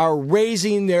are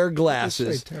raising their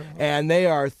glasses, and they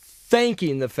are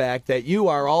thanking the fact that you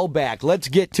are all back. Let's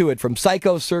get to it. From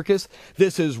Psycho Circus,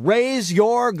 this is Raise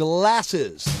Your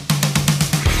Glasses.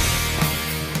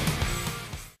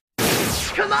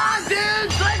 Come on,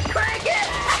 dudes, let's crank it!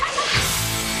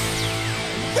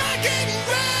 Rock and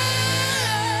roll!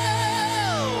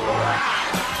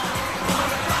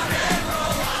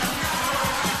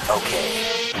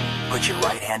 Okay, put your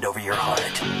right hand over your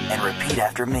heart and repeat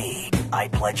after me. I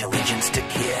pledge allegiance to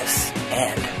KISS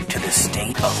and to the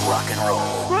state of rock and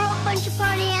roll. We're a bunch of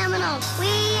party animals. We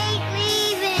ain't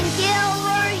leaving till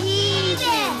we're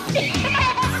heathen.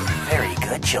 Very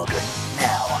good, children.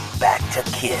 Now, back to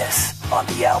KISS on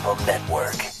the Album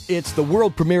Network. It's the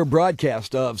world premiere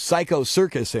broadcast of Psycho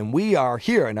Circus, and we are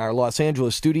here in our Los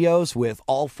Angeles studios with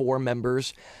all 4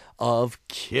 members of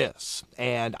KISS.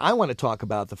 And I want to talk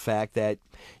about the fact that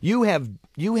you have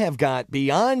got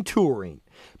beyond touring,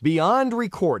 beyond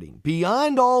recording,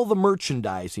 beyond all the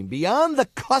merchandising, beyond the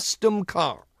custom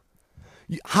car.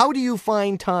 How do you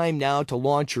find time now to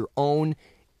launch your own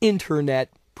internet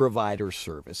provider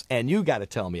service. And you got to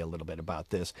tell me a little bit about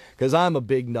this, because I'm a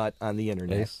big nut on the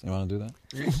internet. Ace, you want to do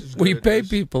that? We pay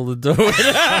people to do it.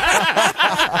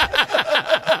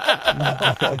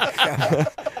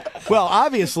 Well,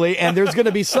 obviously, and there's going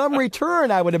to be some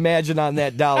return, I would imagine, on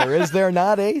that dollar. Is there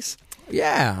not, Ace?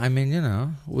 Yeah, I mean,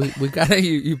 we gotta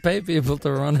you pay people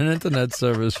to run an internet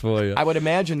service for you. I would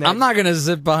imagine that. I'm not gonna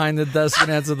sit behind the desk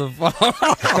and answer the phone.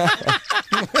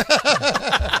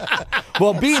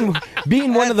 Well,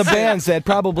 being one of the bands that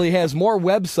probably has more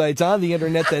websites on the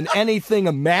internet than anything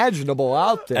imaginable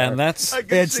out there, And that's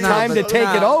it's time to take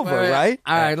it over, right?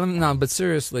 All right, no, but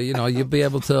seriously, you'll be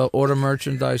able to order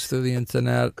merchandise through the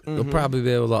internet. You'll probably be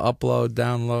able to upload,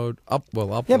 download,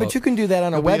 upload. Yeah, but you can do that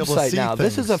on a You'll be able to website see now.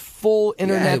 This things. is a full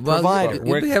internet provider.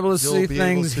 You'll be able to see be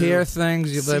things, able to hear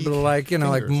things. You'll be able to like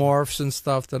fingers. morphs and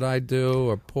stuff that I do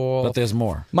or Paul. But there's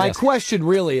more. My Yes. question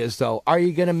really is, though, are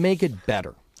you going to make it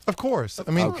better? Of course.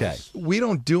 I mean, Okay. we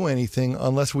don't do anything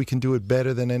unless we can do it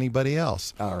better than anybody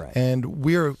else. All right. And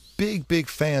we're big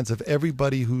fans of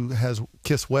everybody who has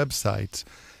KISS websites.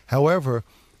 However,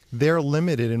 they're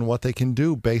limited in what they can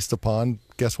do based upon,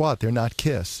 guess what? They're not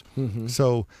KISS.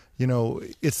 So,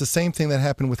 it's the same thing that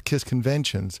happened with KISS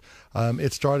conventions.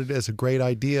 It started as a great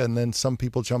idea, and then some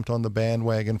people jumped on the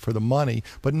bandwagon for the money,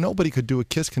 but nobody could do a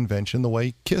KISS convention the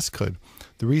way KISS could.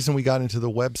 The reason we got into the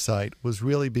website was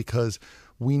really because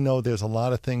we know there's a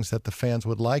lot of things that the fans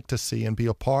would like to see and be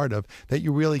a part of that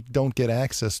you really don't get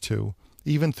access to,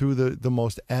 even through the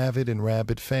most avid and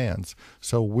rabid fans.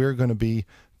 So we're going to be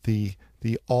the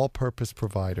all-purpose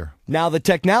provider. Now, the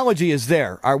technology is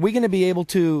there. Are we going to be able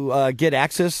to get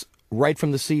access right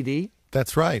from the CD?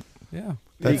 That's right. Yeah.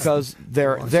 Because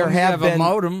there You have have a been...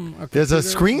 modem. There's a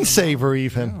computer. screensaver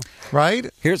even, right?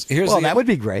 Here's Well, that would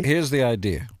be great. Here's the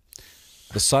idea.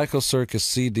 The Psycho Circus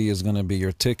CD is going to be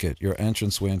your ticket, your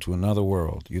entranceway into another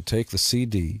world. You take the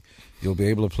CD, you'll be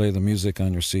able to play the music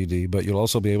on your CD, but you'll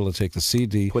also be able to take the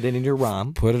CD, Put it in your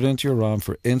ROM. put it into your ROM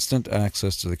for instant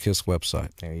access to the KISS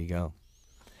website. There you go.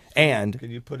 And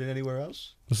Can you put it anywhere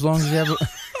else? As long as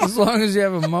you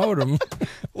have a modem.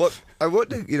 Well, I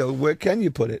would. Where can you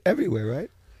put it? Everywhere,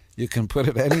 right? You can put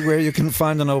it anywhere you can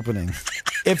find an opening.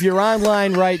 if you're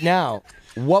online right now,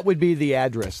 what would be the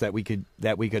address that we could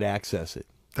access it?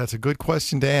 That's a good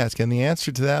question to ask, and the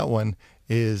answer to that one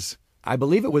is, I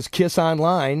believe it was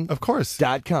kissonline.com. of course,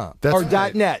 .com That's or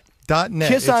right. .net.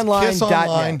 .net.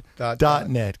 Kissonline.net.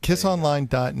 .net.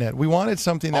 Kissonline.net. We wanted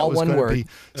something that All was one going to word. be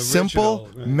simple,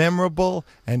 Original, right. memorable,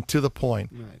 and to the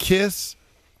point. Kiss.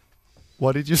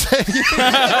 What did you say?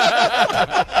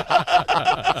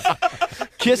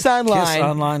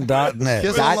 Kissonline. Kissonline.net.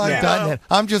 Kissonline.net.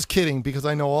 I'm just kidding because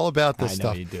I know all about this I know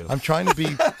stuff. you do. I'm trying to be.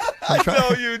 know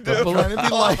you do. I'm trying to be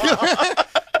like.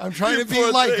 I'm trying to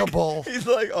be likable. He's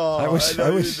like, oh,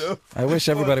 I wish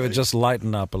everybody would just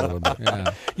lighten up a little bit.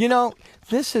 Yeah. You know,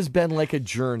 this has been like a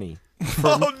journey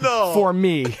Oh no! for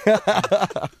me.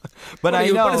 But I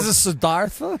know. What is this,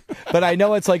 Siddhartha? But I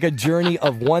know it's like a journey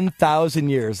of 1,000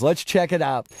 years. Let's check it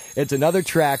out. It's another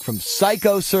track from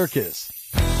Psycho Circus.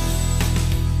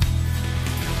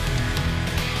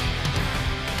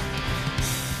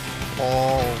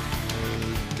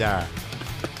 Oh, yeah.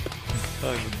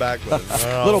 Backwards.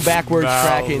 Little backwards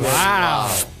tracking there.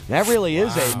 Wow. That really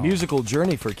is a musical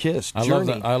journey for Kiss. I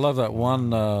love that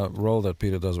one roll that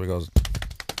Peter does where he goes.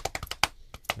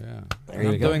 Yeah. There you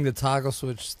I'm go. doing the toggle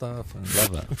switch stuff. And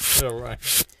Love that. Yeah, right.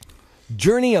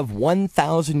 Journey of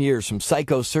 1,000 Years from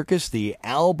Psycho Circus, the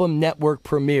album network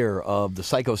premiere of the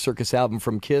Psycho Circus album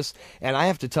from Kiss. And I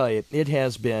have to tell you, it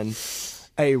has been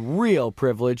a real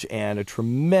privilege and a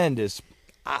tremendous,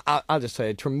 I'll just say,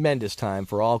 a tremendous time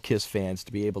for all Kiss fans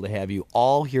to be able to have you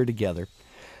all here together.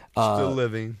 Still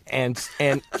living. And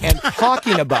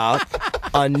talking about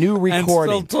a new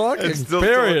recording. And still talking, still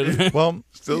period. talking. Well,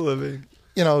 Still living.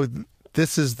 you know,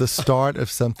 this is the start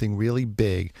of something really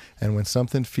big, and when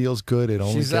something feels good, it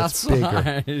only She's gets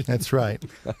outside. bigger. That's right.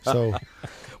 So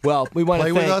Well, we want play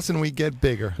to with thank us, and we get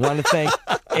bigger. want to thank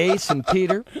Ace and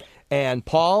Peter and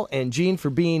Paul and Gene for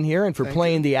being here and for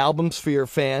playing the albums for your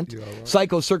fan.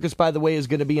 Psycho Circus, by the way, is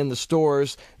going to be in the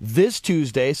stores this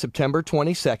Tuesday, September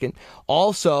 22nd.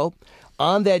 Also,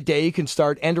 on that day, you can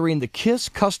start entering the Kiss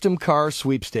Custom Car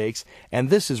Sweepstakes, and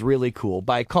this is really cool,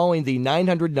 by calling the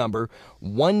 900 number,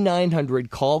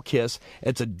 1-900-CALL-KISS.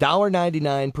 It's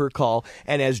 $1.99 per call,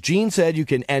 and as Gene said, you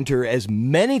can enter as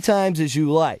many times as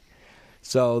you like.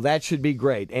 So that should be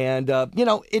great. And, you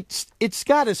know, it's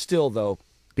got to still, though,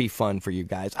 be fun for you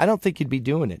guys. I don't think you'd be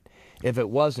doing it if it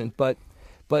wasn't, but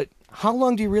But how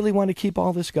long do you really want to keep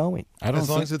all this going? As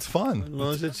long as it's fun. As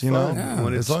long as it's you fun. know,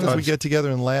 When it as long as we starts- get together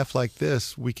and laugh like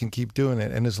this, we can keep doing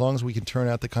it. And as long as we can turn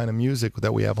out the kind of music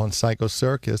that we have on Psycho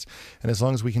Circus, and as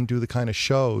long as we can do the kind of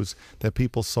shows that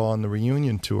people saw on the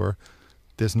reunion tour,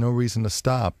 there's no reason to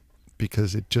stop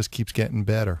because it just keeps getting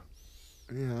better.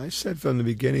 Yeah, I said from the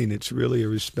beginning, it's really a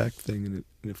respect thing, and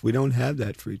if we don't have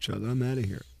that for each other, I'm out of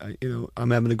here.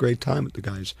 I'm having a great time with the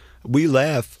guys. We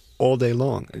laugh all day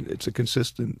long, and it's a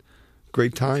consistent,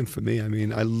 great time for me. I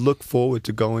mean, I look forward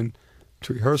to going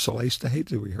to rehearsal. I used to hate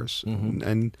to rehearse,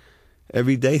 and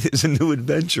every day there's a new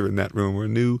adventure in that room,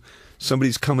 or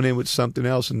somebody's coming in with something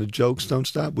else, and the jokes don't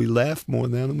stop. We laugh more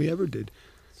now than we ever did,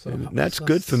 and that's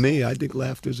good for me. I think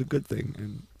laughter is a good thing,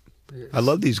 and I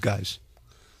love these guys.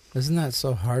 Isn't that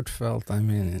so heartfelt? I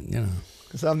mean, you know.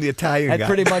 Because I'm the Italian guy.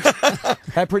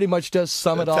 That pretty much does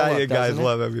sum it all up, Italian guys doesn't it?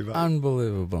 love everybody.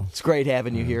 Unbelievable. It's great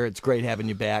having you here. It's great having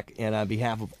you back. And on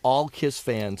behalf of all KISS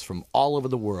fans from all over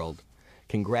the world,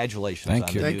 congratulations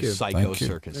on the new Psycho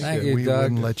Circus. Thank you, we Doug.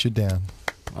 wouldn't let you down.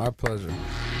 Our pleasure.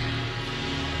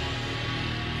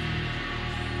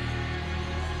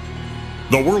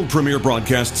 The world premiere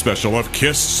broadcast special of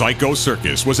KISS Psycho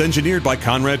Circus was engineered by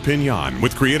Conrad Pignon,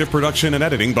 with creative production and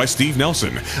editing by Steve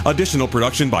Nelson. Additional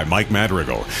production by Mike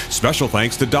Madrigal. Special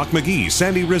thanks to Doc McGee,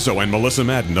 Sandy Rizzo, and Melissa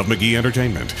Madden of McGee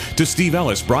Entertainment. To Steve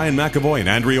Ellis, Brian McAvoy, and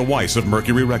Andrea Weiss of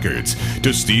Mercury Records.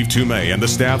 To Steve Toomey and the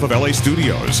staff of LA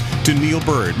Studios. To Neil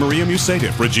Bird, Maria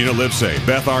Musatif, Regina Livesay,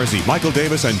 Beth Arzi, Michael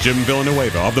Davis, and Jim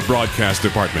Villanueva of the Broadcast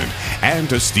Department. And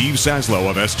to Steve Saslow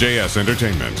of SJS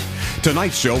Entertainment.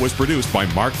 Tonight's show was produced by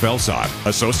Mark Felsot,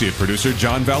 associate producer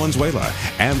John Valenzuela,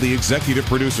 and the executive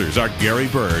producers are Gary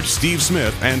Bird, Steve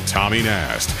Smith, and Tommy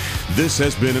Nast. This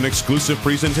has been an exclusive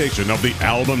presentation of the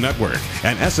Album Network,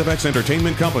 an SFX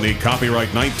Entertainment Company,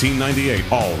 copyright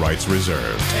 1998, all rights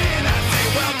reserved. And I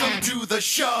say welcome to the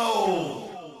show.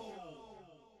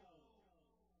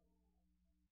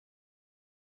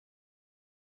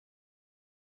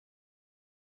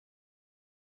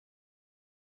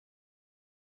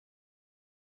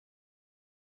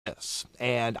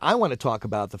 And I want to talk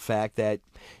about the fact that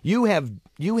you have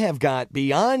got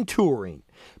beyond touring,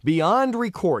 beyond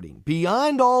recording,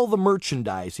 beyond all the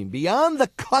merchandising, beyond the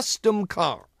custom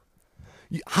car.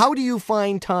 How do you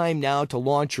find time now to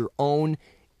launch your own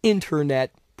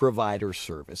internet provider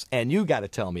service? And you got to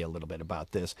tell me a little bit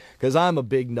about this, because I'm a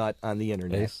big nut on the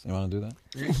internet. Ace, you want to do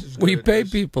that? We pay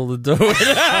people to do it.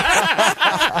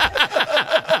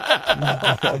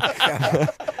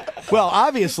 Well,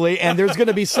 obviously, and there's going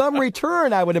to be some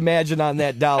return, I would imagine, on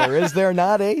that dollar. Is there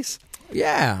not, Ace?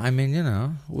 Yeah, I mean, you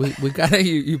know, we gotta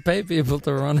you pay people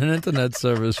to run an internet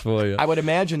service for you. I would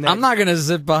imagine that. I'm not gonna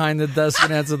sit behind the desk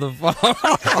and answer the phone.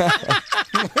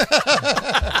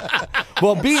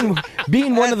 Well, being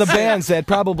one of the bands that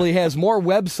probably has more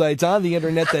websites on the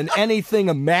internet than anything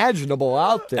imaginable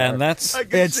out there, And that's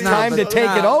it's time to take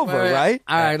it over, right?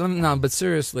 All right, no, but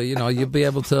seriously, you know, you'll be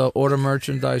able to order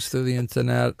merchandise through the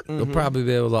internet. You'll probably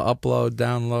be able to upload.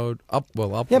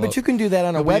 Yeah, but you can do that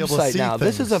on a You'll be able to website see now.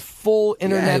 This things. is a full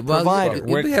internet provider.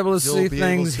 You'll be able to You'll see be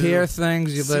things, able to hear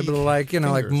things. You'll be able to, see like, you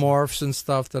know, like fingers. morphs and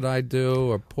stuff that I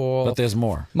do, or Paul. But there's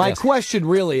more. My Yes. question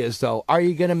really is, though, are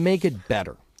you going to make it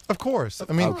better? Of course.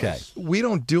 I mean, Okay. we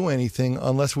don't do anything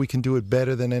unless we can do it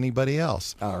better than anybody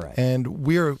else. All right. And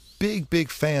we're big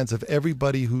fans of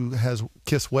everybody who has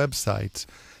KISS websites.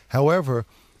 However,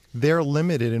 they're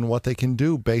limited in what they can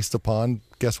do based upon,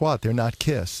 guess what? They're not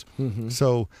KISS.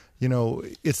 So, you know,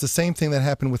 it's the same thing that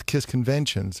happened with KISS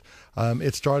conventions.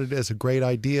 It started as a great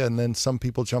idea, and then some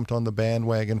people jumped on the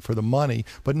bandwagon for the money,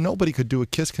 but nobody could do a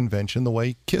KISS convention the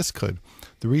way KISS could.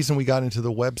 The reason we got into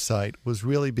the website was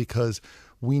really because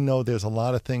we know there's a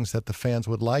lot of things that the fans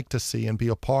would like to see and be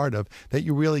a part of that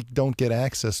you really don't get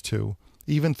access to,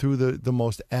 even through the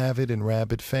most avid and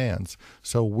rabid fans.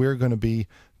 So we're going to be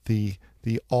the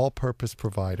all-purpose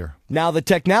provider. Now, the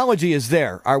technology is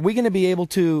there. Are we going to be able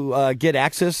to get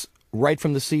access right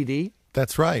from the CD?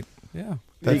 That's right. Yeah.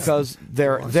 Because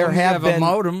there Some have been a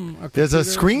modem. There's a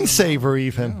computer. screensaver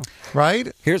even,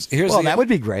 right? Here's Well, that would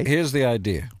be great. Here's the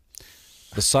idea.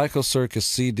 The Psycho Circus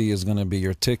CD is going to be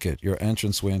your ticket, your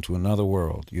entranceway into another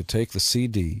world. You take the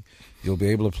CD, you'll be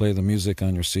able to play the music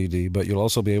on your CD, but you'll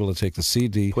also be able to take the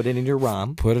CD, Put it in your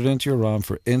ROM. put it into your ROM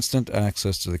for instant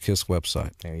access to the KISS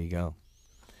website. There you go.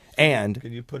 And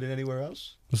Can you put it anywhere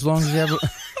else? As long as you have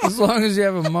as long as you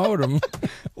have a modem.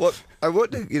 Well, I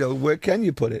wouldn't. You know, where can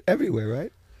you put it? Everywhere,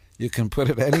 right? You can put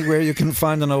it anywhere you can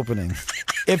find an opening.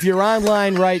 if you're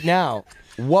online right now,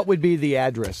 what would be the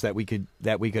address that we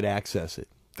could access it?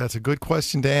 That's a good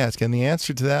question to ask. And the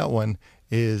answer to that one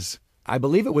is I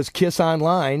believe it was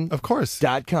KissOnline. Of course.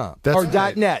 .com. That's or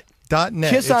right. .net.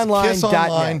 .net.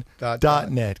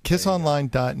 KissOnline.net. .net.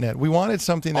 KissOnline.net. We wanted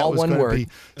something that All was one going to word. be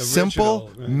simple,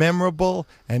 Original, right. memorable,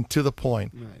 and to the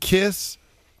point. Kiss.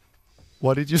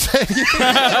 What did you say?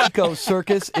 Psycho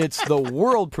Circus. It's the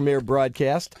world premiere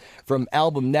broadcast from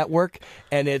Album Network,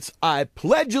 and it's I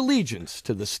Pledge Allegiance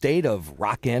to the State of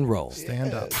Rock and Roll.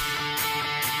 Stand up.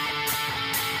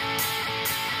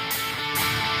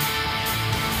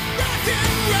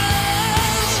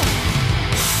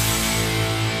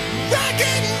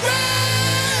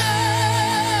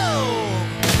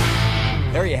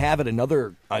 There you have it,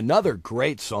 another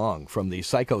great song from the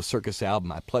Psycho Circus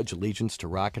album, I Pledge Allegiance to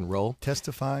Rock and Roll.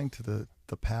 Testifying to the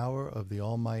power of the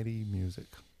almighty music.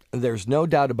 There's no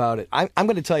doubt about it. I'm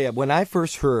going to tell you, when I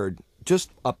first heard just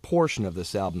a portion of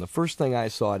this album, the first thing I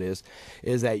saw is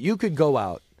that you could go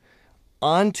out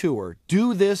on tour,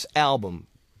 do this album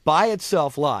by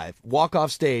itself live, walk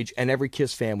off stage, and every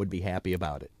Kiss fan would be happy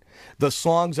about it. The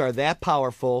songs are that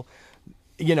powerful,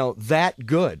 that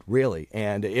good, really,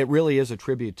 and it really is a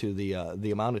tribute to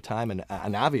the amount of time and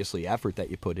obviously effort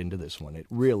that you put into this one. It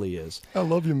really is. I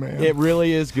love you, man. It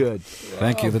really is good.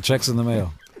 Thank you. The check's in the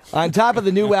mail. On top of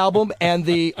the new album and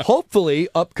the hopefully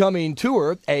upcoming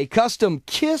tour, a custom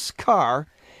Kiss car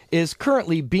is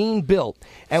currently being built,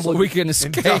 and So we can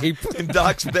escape. In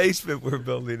Doc's basement, we're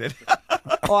building it.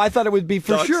 Oh, I thought it would be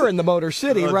for Doc's- sure in the Motor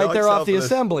City, No, right Doc's there off the helping us.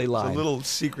 assembly It's line. a little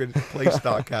secret place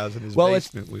Doc has in his Well,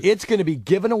 basement. it's going to be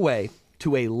given away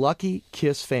to a lucky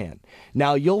Kiss fan.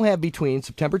 Now, you'll have between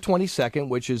September 22nd,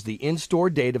 which is the in-store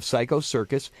date of Psycho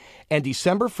Circus, and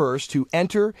December 1st to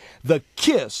enter the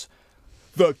Kiss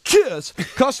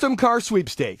Custom Car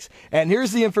Sweepstakes. And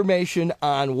here's the information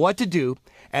on what to do,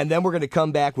 and then we're going to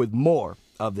come back with more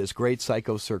of this great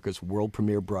Psycho Circus world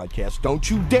premiere broadcast. Don't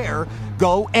you dare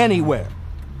go anywhere.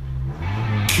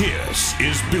 Kiss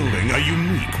is building a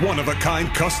unique,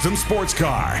 one-of-a-kind custom sports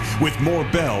car with more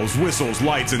bells, whistles,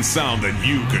 lights, and sound than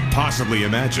you could possibly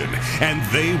imagine. And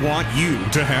they want you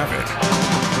to have it.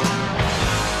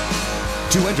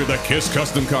 To enter the Kiss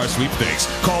Custom Car Sweepstakes,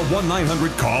 call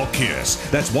 1-900-CALL-KISS.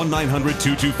 That's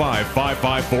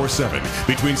 1-900-225-5547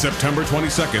 between September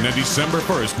 22nd and December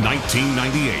 1st,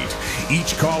 1998.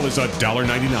 Each call is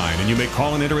 $1.99, and you may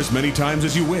call and enter as many times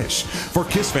as you wish. For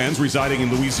Kiss fans residing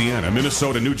in Louisiana,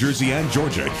 Minnesota, New Jersey, and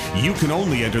Georgia, you can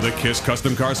only enter the Kiss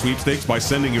Custom Car Sweepstakes by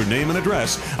sending your name and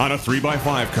address on a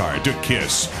 3x5 card to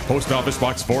Kiss, Post Office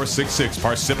Box 466,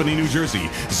 Parsippany, New Jersey,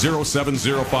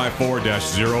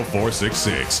 07054-0466.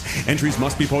 Entries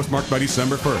must be postmarked by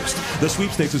December 1st. The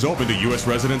sweepstakes is open to U.S.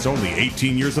 residents only,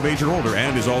 18 years of age or older,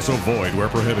 and is also void where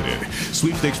prohibited.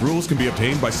 Sweepstakes rules can be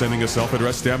obtained by sending a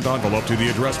self-addressed stamped envelope to the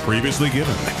address previously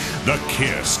given. The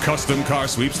Kiss Custom Car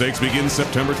Sweepstakes begins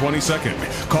September 22nd.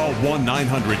 Call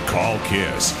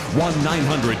 1-900-CALL-KISS.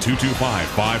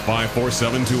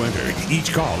 1-900-225-5547 to enter.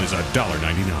 Each call is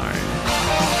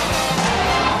 $1.99.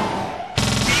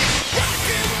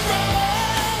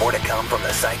 More to come from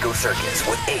the Psycho Circus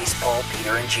with Ace, Paul,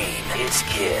 Peter, and Gene. It's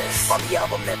Kiss on the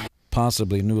album that...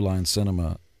 Possibly New Line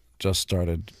Cinema just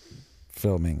started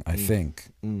filming, I think.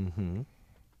 Mm-hmm.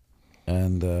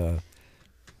 And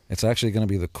it's actually going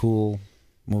to be the cool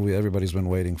movie everybody's been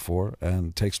waiting for,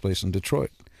 and takes place in Detroit.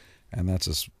 And that's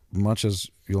as much as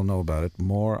you'll know about it.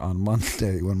 More on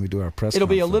Monday when we do our press It'll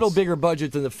be a conference. little bigger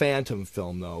budget than the Phantom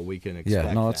film, though. We can expect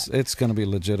Yeah, no, that. it's going to be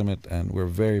legitimate, and we're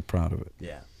very proud of it.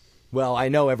 Yeah. Well, I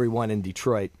know everyone in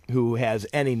Detroit who has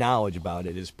any knowledge about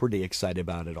it is pretty excited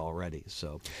about it already.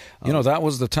 So, that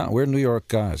was the time. We're New York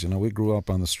guys. We grew up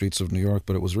on the streets of New York,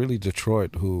 but it was really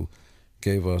Detroit who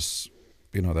gave us,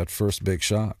 that first big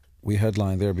shot. We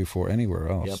headlined there before anywhere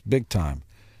else, Yep. big time.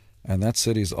 And that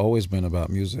city's always been about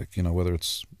music, whether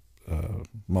it's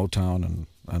Motown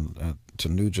and to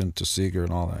Nugent to Seeger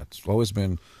and all that. It's always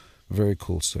been a very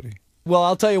cool city. well,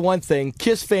 I'll tell you one thing.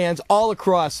 Kiss fans all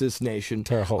across this nation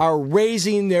are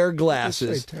raising their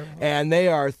glasses, and they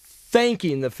are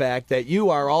thanking the fact that you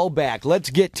are all back. Let's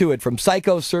get to it. From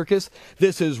Psycho Circus,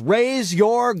 this is Raise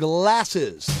Your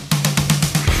Glasses.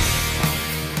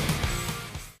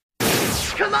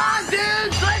 Come on,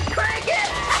 dudes, let's crank it!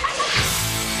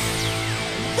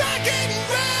 Rock and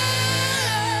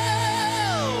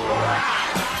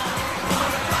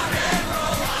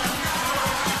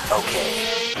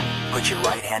Okay, put your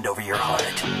right hand over your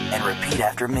heart and repeat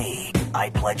after me. I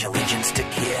pledge allegiance to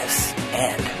Kiss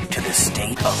and to the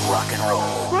state of rock and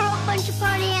roll. We're a bunch of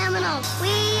party animals. We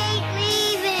ain't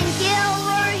leaving till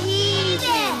we're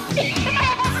heathen.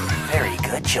 Very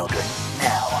good, children.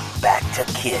 Now, back to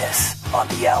Kiss on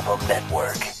the Album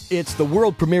Network. It's the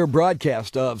world premiere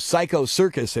broadcast of Psycho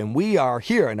Circus, and we are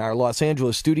here in our Los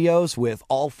Angeles studios with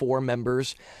all four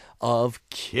members of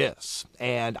KISS.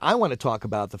 And I want to talk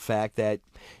about the fact that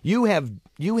you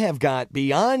have got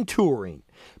beyond touring,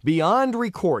 beyond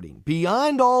recording,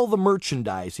 beyond all the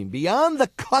merchandising, beyond the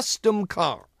custom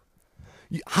car.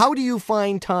 How do you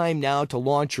find time now to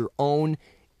launch your own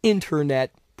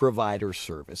internet provider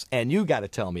service? And you got to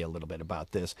tell me a little bit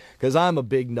about this, because I'm a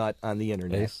big nut on the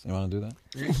internet. Ace, you want to do that?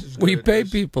 We pay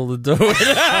people to do it.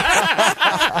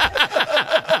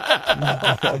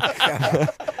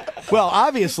 Well,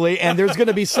 obviously, and there's going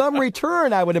to be some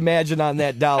return, I would imagine, on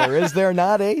that dollar. Is there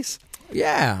not, Ace?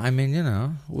 Yeah, I mean, you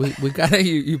know, we gotta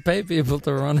you pay people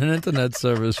to run an internet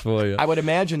service for you. I would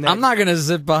imagine that. I'm not gonna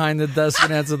sit behind the desk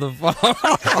and answer the phone.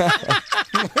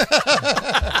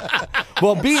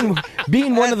 Well, being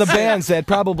one of the bands that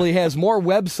probably has more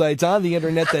websites on the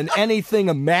internet than anything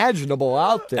imaginable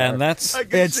out there, And that's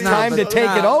it's time to take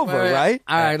it over, right?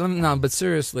 All right, no, but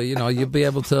seriously, you know, you'll be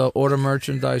able to order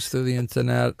merchandise through the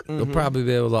internet. You'll probably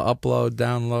be able to upload.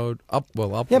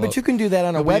 Yeah, but you can do that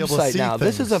on a You'll be able to website see now.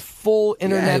 This things. is a full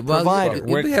internet provider.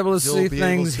 You'll be able to You'll see be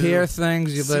things, able to hear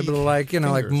things. You'll be able to, like, you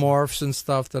know, like fingers. morphs and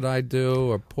stuff that I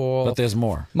do, or Paul. But there's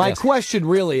more. My Yes. question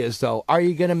really is, though, are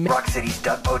you going to make... Rock City's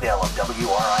Doug Podell of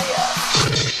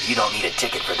WRIF. You don't need a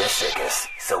ticket for this circus,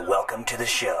 so welcome to the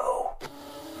show.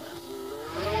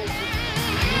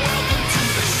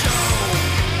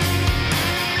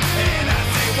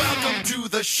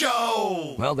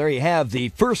 Well, there you have the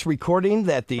first recording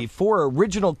that the four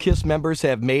original KISS members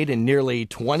have made in nearly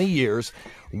 20 years.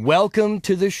 Welcome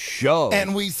to the show.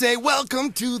 And we say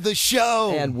welcome to the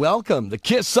show. And welcome, the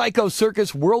KISS Psycho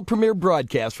Circus world premiere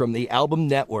broadcast from the Album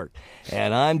Network.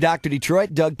 And I'm Dr.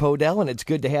 Detroit, Doug Podell, and it's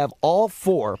good to have all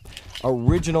four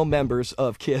original members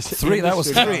of KISS. Three, that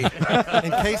was three.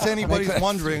 In case anybody's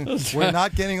wondering, we're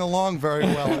not getting along very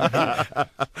well.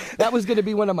 That was going to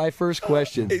be one of my first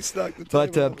questions. Ace knocked the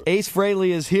But time over. Ace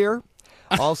Frehley is here.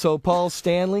 Also, Paul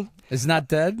Stanley, Is not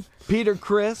dead. Peter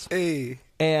Criss, Hey.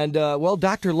 and, well,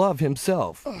 Dr. Love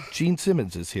himself. Gene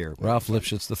Simmons is here. Ralph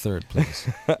Lipschitz III, please.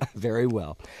 Very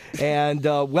well. And,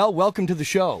 well, welcome to the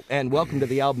show, and welcome to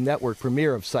the Album Network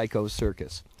premiere of Psycho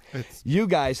Circus. You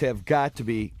guys have got to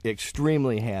be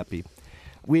extremely happy.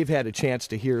 We've had a chance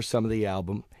to hear some of the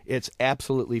album. It's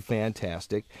absolutely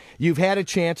fantastic. You've had a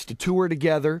chance to tour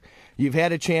together. You've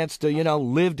had a chance to, you know,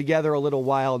 live together a little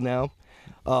while now.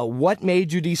 What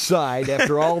made you decide,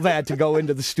 after all that, to go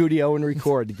into the studio and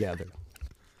record together?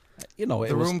 You know,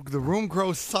 The room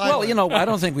grows silent. Well, you know, I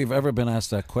don't think we've ever been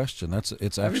asked that question. It's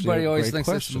actually Everybody a always great thinks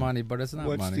question. it's money, but it's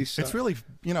not money. It's really,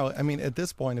 you know, I mean, at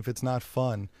this point, if it's not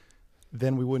fun,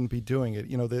 then we wouldn't be doing it.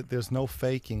 You know, there's no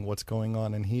faking what's going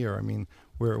on in here. I mean,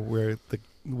 we're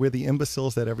the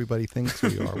imbeciles that everybody thinks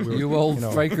we are. We're, You old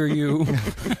know, faker, you.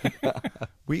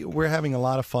 we're having a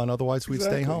lot of fun. Otherwise, we'd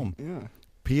stay home. Yeah.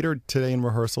 Peter today in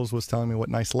rehearsals was telling me what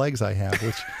nice legs I have,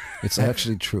 which It's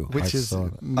actually true. which I is saw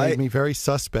that. made me very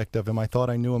suspect of him. I thought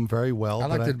I knew him very well. I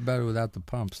but liked it better without the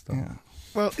pumps, though. Yeah.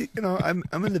 Well, you know, I'm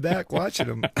in the back watching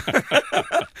him.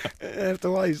 After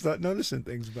a while, you start noticing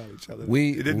things about each other.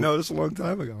 You didn't notice a long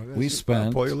time ago. We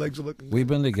spent. Paul, your legs are looking. We've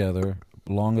been together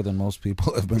longer than most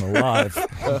people have been alive.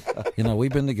 You know,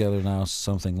 we've been together now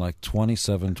something like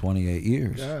 27, 28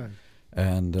 years. Yeah.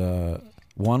 And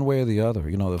one way or the other,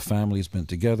 you know, the family's been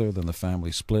together, then the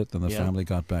family split, then the family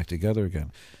got back together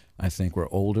again. I think we're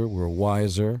older, we're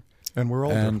wiser. And we're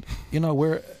older. And, you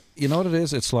know, you know what it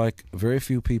is? It's like very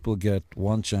few people get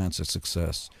one chance at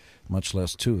success, much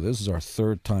less two. This is our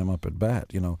third time up at bat.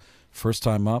 You know, first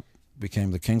time up,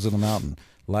 became the Kings of the Mountain.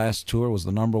 Last tour was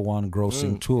the #1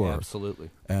 grossing tour. Absolutely.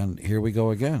 And here we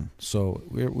go again. So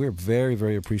we're very,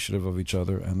 very appreciative of each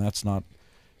other, and that's not,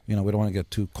 you know, we don't want to get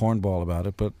too cornball about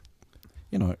it, but,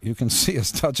 you know, you can see us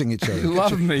touching each other. You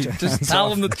love me. Just tell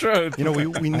them the truth. You know,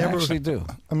 we never actually do.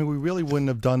 I mean, we really wouldn't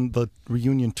have done the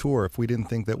reunion tour if we didn't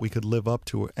think that we could live up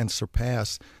to it and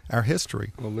surpass our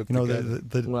history. We'll live you know,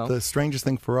 together. the strangest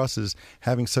thing for us is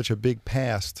having such a big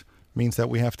past means that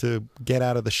we have to get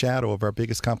out of the shadow of our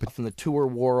biggest competition. And the tour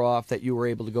wore off, that you were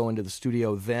able to go into the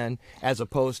studio then, as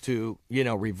opposed to, you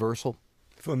know, reversal?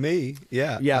 For me,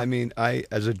 yeah. Yeah. I mean,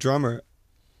 as a drummer,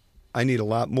 I need a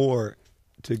lot more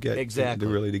to get Exactly.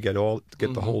 to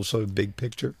get the whole sort of big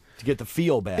picture. To get the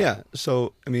feel back. Yeah.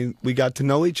 So I mean, we got to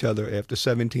know each other after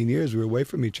 17 years. We were away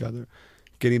from each other.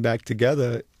 Getting back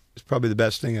together is probably the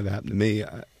best thing that happened to me.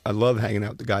 I love hanging out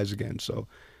with the guys again. So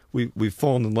we've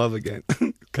fallen in love again,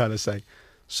 kind of say.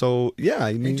 So yeah,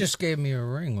 I mean, He just gave me a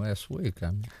ring last week.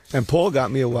 and Paul got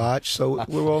me a watch, so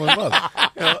we're all in love.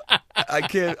 You know, I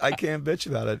can't bitch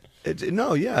about it.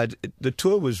 The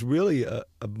tour was really a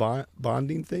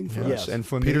bonding thing for us, and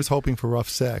for Peter's hoping for rough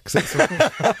sex.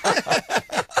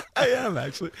 I am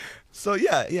actually. So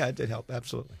yeah, it did help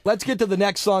absolutely. Let's get to the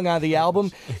next song on the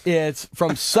album. It's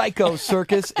from Psycho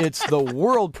Circus. It's the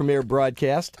world premiere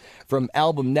broadcast from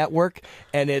Album Network,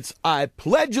 and it's "I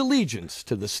Pledge Allegiance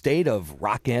to the State of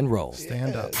Rock and Roll."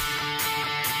 Stand up.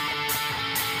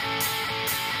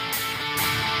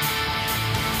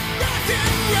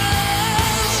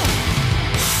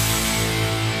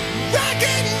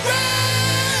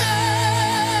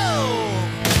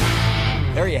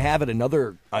 There you have it,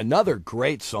 another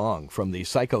great song from the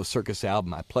Psycho Circus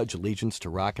album, I Pledge Allegiance to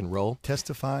Rock and Roll.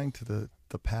 Testifying to the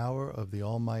power of the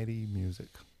almighty music.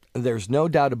 There's no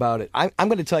doubt about it. I'm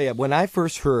going to tell you, when I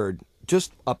first heard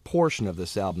just a portion of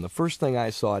this album, the first thing I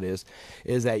saw is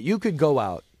that you could go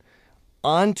out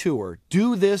on tour,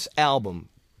 do this album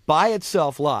by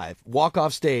itself live, walk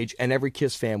off stage, and every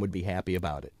Kiss fan would be happy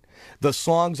about it. The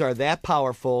songs are that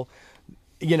powerful,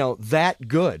 that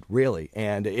good, really,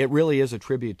 and it really is a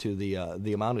tribute to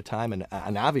the amount of time and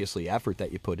obviously effort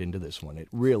that you put into this one. It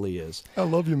really is. I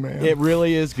love you, man. It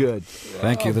really is good.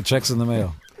 Thank you. The check's in the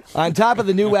mail. On top of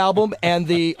the new album and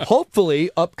the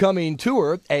hopefully upcoming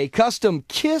tour, a custom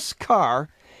Kiss car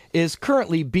is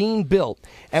currently being built,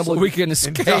 and so we can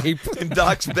escape. In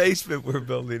Doc's basement, we're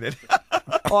building it.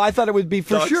 Oh, I thought it would be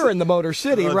for Doc's, sure in the Motor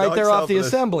City, right Doc's there off the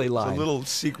assembly line. It's a little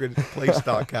secret place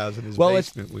Doc has in his well,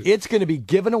 basement. It's going to be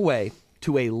given away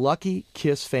to a lucky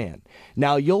Kiss fan.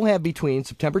 Now, you'll have between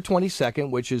September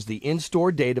 22nd, which is the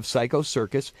in-store date of Psycho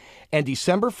Circus, and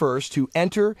December 1st to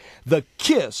enter the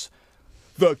Kiss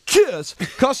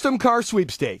Custom Car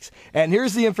Sweepstakes. And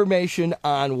here's the information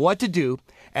on what to do,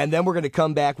 and then we're going to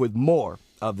come back with more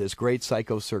of this great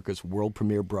Psycho Circus world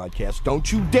premiere broadcast.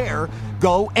 Don't you dare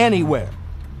go anywhere.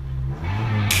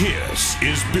 Kiss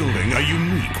is building a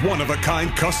unique,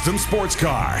 one-of-a-kind custom sports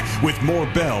car with more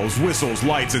bells, whistles,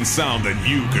 lights, and sound than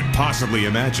you could possibly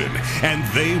imagine. And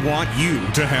they want you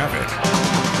to have it.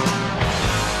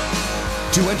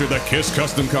 To enter the KISS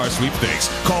Custom Car Sweepstakes,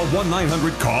 call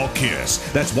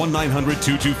 1-900-CALL-KISS. That's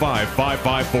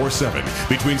 1-900-225-5547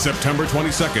 between September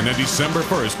 22nd and December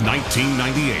 1st,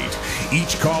 1998.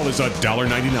 Each call is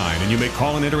 $1.99, and you may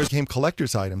call and enter as... Became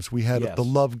collector's items. We had the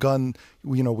Love Gun,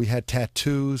 we had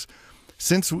tattoos.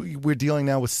 Since we're dealing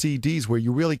now with CDs where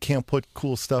you really can't put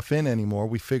cool stuff in anymore,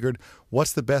 we figured,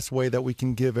 what's the best way that we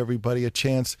can give everybody a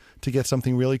chance to get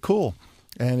something really cool?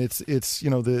 And it's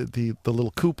the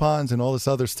little coupons and all this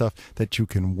other stuff that you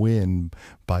can win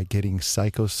by getting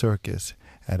Psycho Circus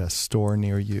at a store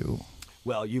near you.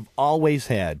 Well, you've always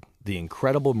had the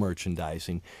incredible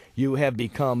merchandising. You have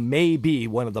become maybe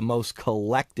one of the most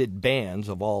collected bands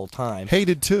of all time.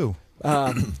 Hated too.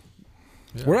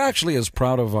 We're actually as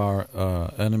proud of our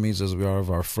enemies as we are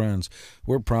of our friends.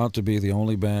 We're proud to be the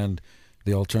only band,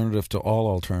 the alternative to all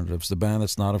alternatives, the band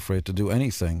that's not afraid to do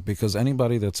anything, because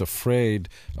anybody that's afraid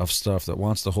of stuff, that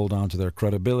wants to hold on to their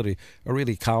credibility, are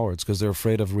really cowards because they're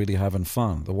afraid of really having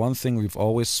fun. The one thing we've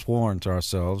always sworn to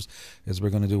ourselves is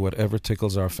we're going to do whatever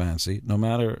tickles our fancy, no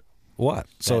matter what.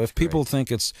 So if people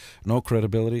think it's no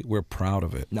credibility, we're proud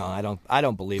of it. No, I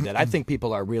don't believe that. I think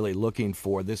people are really looking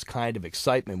for this kind of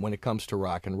excitement when it comes to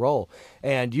rock and roll.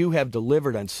 And you have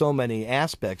delivered on so many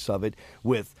aspects of it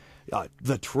with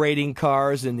the trading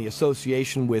cars and the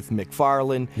association with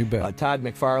McFarlane, Todd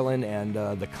McFarlane, and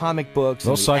the comic books.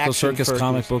 Those and Psycho Circus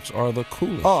comic books are the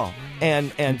coolest. Oh,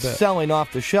 and selling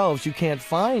off the shelves, you can't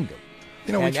find them.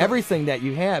 And everything that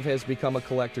you have has become a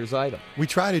collector's item. We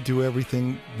try to do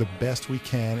everything the best we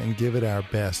can and give it our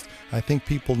best. I think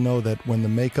people know that when the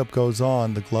makeup goes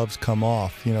on, the gloves come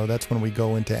off. That's when we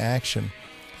go into action.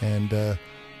 And,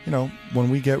 when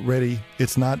we get ready,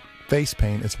 it's not face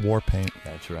paint, it's war paint.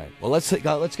 That's right. Well, let's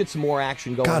get some more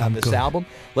action going on this album.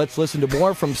 Let's listen to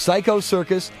more from Psycho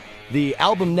Circus, the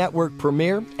Album Network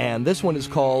premiere, and this one is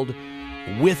called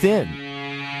Within.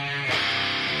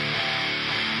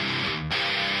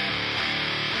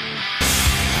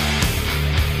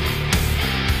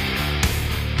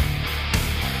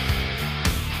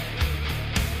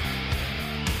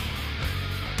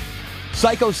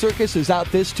 Psycho Circus is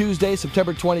out this Tuesday,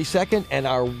 September 22nd, and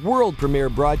our world premiere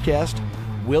broadcast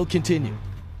will continue.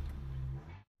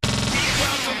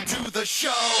 Welcome to the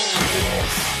show.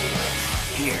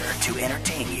 Here to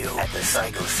entertain you at the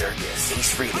Psycho Circus.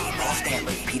 Ace Frehley, Paul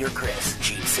Stanley, Peter Criss,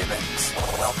 Gene Simmons.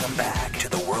 Welcome back to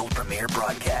the world premiere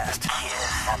broadcast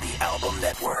on the Album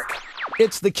Network.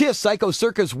 It's the KISS Psycho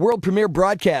Circus world premiere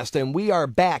broadcast, and we are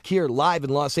back here live in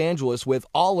Los Angeles with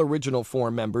all original 4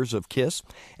 members of KISS,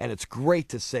 and it's great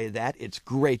to say that. It's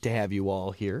great to have you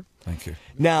all here. Thank you.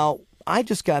 Now, I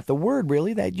just got the word,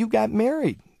 really, that you got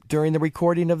married during the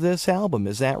recording of this album.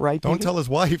 Is that right, Peter? Don't tell his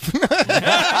wife.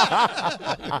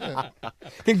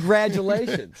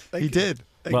 Congratulations. He did.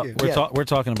 Thank you. We're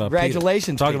talking about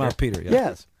Congratulations, Peter. Talking Peter. about Peter.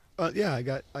 Yes. Yeah, I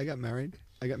got married.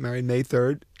 I got married May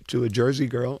 3rd to a Jersey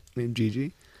girl named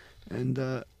Gigi, and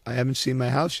I haven't seen my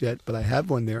house yet, but I have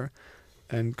one there,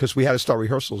 and because we had to start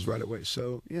rehearsals right away.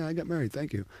 So yeah, I got married.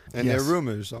 Thank you. And Yes. there are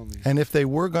rumors only. And if they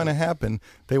were going to happen,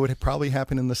 they would probably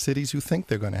happen in the cities you think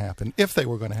they're going to happen. If they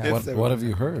were going to happen. What have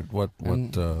you heard? What?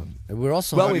 We're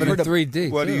also Well, having we've heard a of-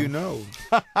 3D. What too. do you know?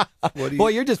 Boy,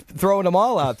 you're just throwing them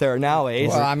all out there now, Ace.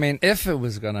 Well, I mean, if it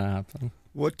was going to happen.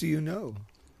 What do you know?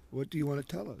 What do you want to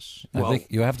tell us? I think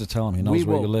you have to tell him. He knows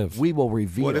where you live. We will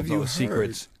reveal What have you those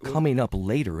secrets coming up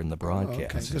later in the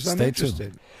broadcast. Because I'm Stay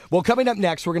interested. Well, coming up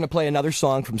next, we're going to play another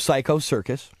song from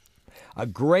Circus, a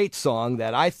great song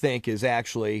that I think is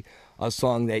actually a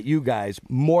song that you guys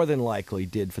more than likely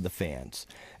did for the fans,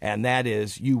 and that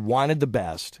is "You Wanted the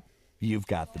Best, You've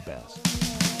Got the Best."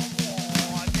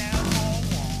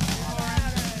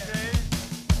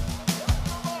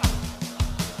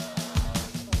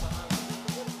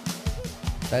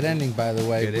 That ending, by the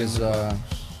way, was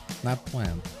not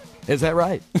planned. Is that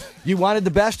right? You wanted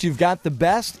the best, you've got the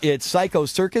best. It's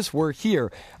Circus. We're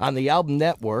here on the Album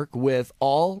Network with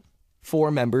all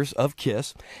 4 members of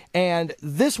KISS. And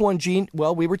this one, Gene,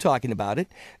 well, we were talking about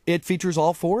it. It features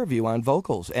all 4 of you on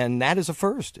vocals, and that is a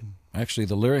first. Actually,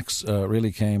 the lyrics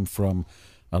really came from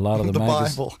a lot of the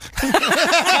Bible.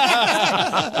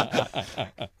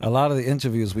 A lot of the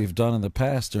interviews we've done in the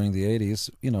past during the 80s,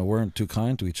 weren't too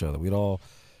kind to each other. We'd all,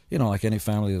 like any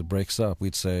family that breaks up,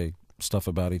 we'd say stuff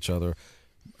about each other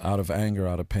out of anger,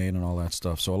 out of pain, and all that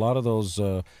stuff. So a lot of those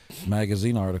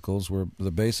magazine articles were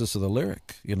the basis of the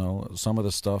lyric. Some of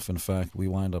the stuff, in fact, we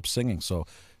wind up singing. So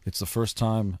it's the first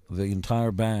time the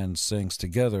entire band sings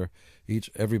together.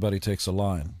 Everybody takes a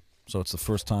line. So it's the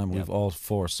first time we've all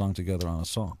 4 sung together on a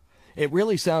song. It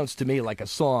really sounds to me like a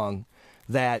song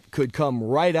that could come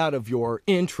right out of your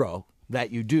intro that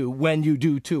you do when you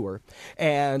do tour,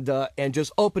 and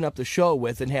just open up the show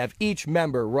with and have each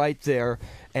member right there,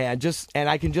 and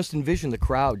I can just envision the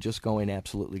crowd just going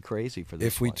absolutely crazy for this.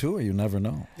 If we one. tour, you never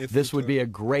know. This would be a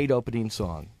great opening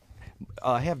song.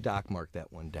 Have Doc mark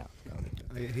that one down.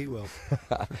 He will.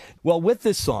 Well, with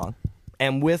this song,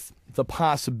 and with the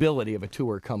possibility of a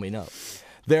tour coming up,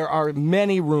 there are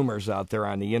many rumors out there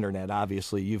on the internet.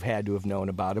 Obviously, you've had to have known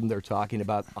about them. They're talking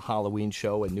about a Halloween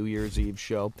show, a New Year's Eve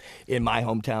show in my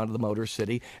hometown of the Motor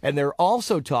City. And they're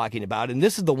also talking about, and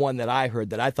this is the one that I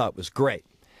heard that I thought was great,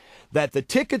 that the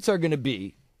tickets are going to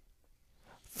be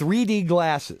 3D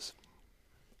glasses.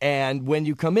 And when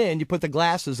you come in, you put the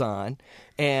glasses on,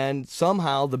 and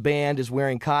somehow the band is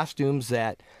wearing costumes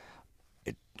that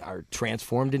are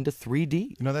transformed into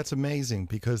 3D. That's amazing,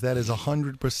 because that is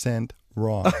 100%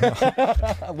 wrong.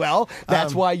 Well,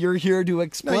 that's why you're here to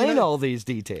explain all these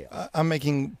details. I'm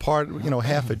making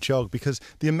half a joke, because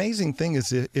the amazing thing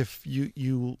is if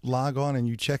you log on and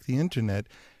you check the internet,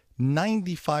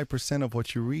 95% of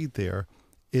what you read there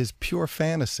is pure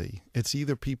fantasy. It's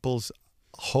either people's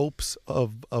hopes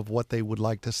of what they would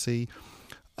like to see.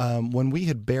 When we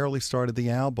had barely started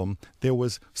the album, there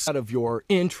was out of your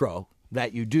intro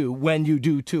that you do when you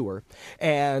do tour,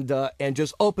 and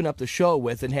just open up the show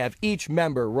with and have each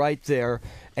member right there,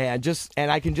 and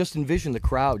I can just envision the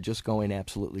crowd just going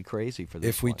absolutely crazy for this.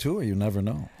 If we one. tour, you never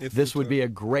know. This would be a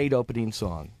great opening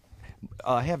song.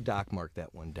 Have Doc mark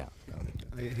that one down.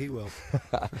 He will.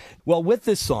 Well, with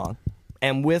this song,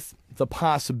 and with the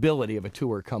possibility of a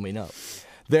tour coming up,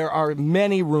 there are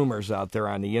many rumors out there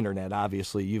on the internet.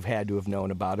 Obviously, you've had to have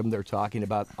known about them. They're talking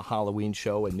about a Halloween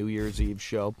show, a New Year's Eve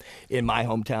show in my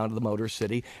hometown of the Motor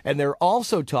City. And they're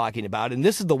also talking about, and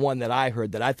this is the one that I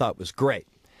heard that I thought was great,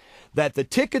 that the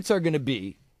tickets are going to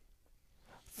be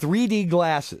 3D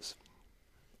glasses.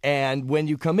 And when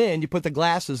you come in, you put the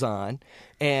glasses on,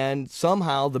 and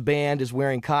somehow the band is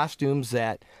wearing costumes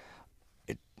that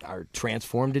are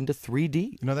transformed into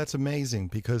 3D. That's amazing,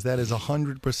 because that is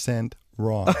 100%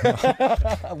 wrong.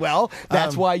 Well,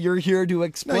 that's why you're here to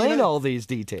explain all these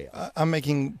details. I'm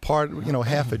making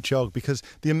half a joke, because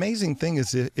the amazing thing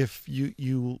is if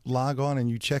you log on and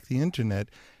you check the internet,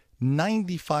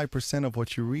 95% of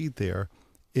what you read there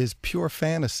is pure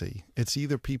fantasy. It's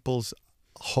either people's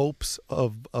hopes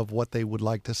of what they would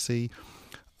like to see.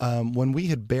 When we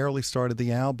had barely started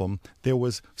the album, there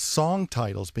was song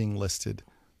titles being listed,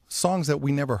 songs that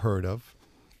we never heard of.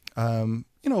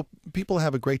 People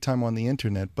have a great time on the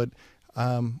internet, but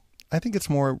I think it's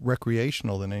more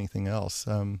recreational than anything else.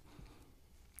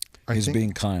 He's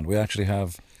being kind. We actually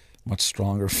have much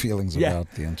stronger feelings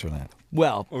about the internet.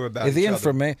 Well, or about the each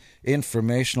other.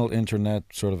 informational internet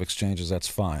sort of exchanges, that's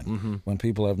fine. Mm-hmm. When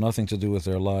people have nothing to do with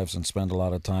their lives and spend a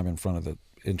lot of time in front of the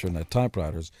internet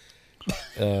typewriters,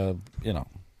 it's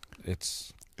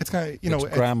kind of it's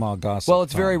grandma gossip. Well,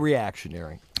 it's time. very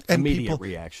reactionary, And immediate people-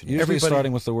 reactionary. Usually everybody-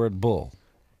 starting with the word bull.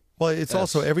 Well, it's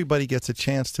also everybody gets a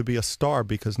chance to be a star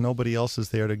because nobody else is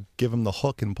there to give them the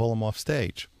hook and pull them off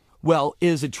stage. Well,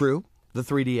 is it true, the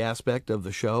 3D aspect of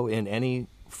the show in any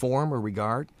form or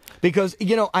regard? Because,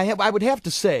 I would have to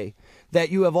say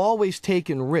that you have always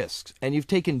taken risks, and you've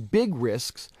taken big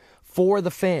risks for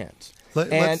the fans.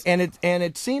 And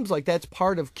it seems like that's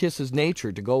part of Kiss's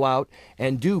nature, to go out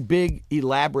and do big,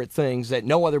 elaborate things that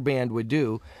no other band would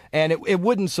do. And it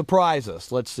wouldn't surprise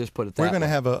us. Let's just put it that way. We're going to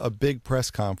have a big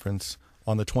press conference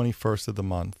on the 21st of the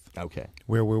month. Okay.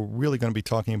 Where we're really going to be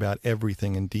talking about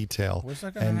everything in detail. Where's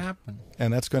that going to happen?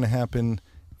 And that's going to happen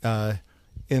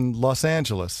in Los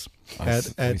Angeles.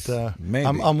 Maybe.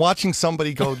 I'm watching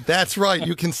somebody go, that's right,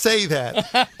 you can say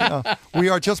that. We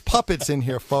are just puppets in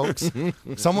here, folks.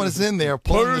 Someone is in there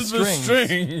pulling the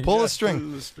strings. Pull a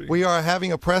string. We are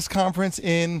having a press conference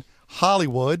in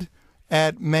Hollywood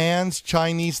at Mann's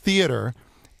Chinese Theater.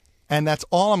 And that's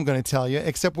all I'm going to tell you,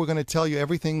 except we're going to tell you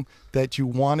everything that you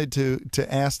wanted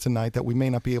to ask tonight that we may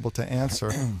not be able to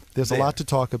answer. There's a lot to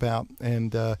talk about.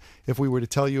 And if we were to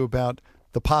tell you about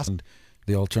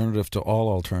the alternative to all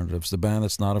alternatives, the band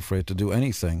that's not afraid to do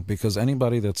anything, because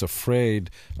anybody that's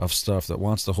afraid of stuff, that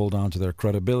wants to hold on to their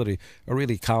credibility, are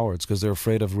really cowards because they're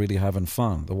afraid of really having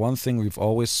fun. The one thing we've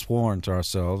always sworn to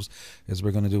ourselves is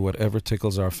we're going to do whatever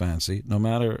tickles our fancy, no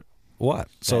matter what.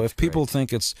 So if people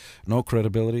think it's no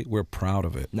credibility, we're proud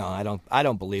of it. No, I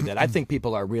don't believe that. I think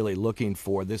people are really looking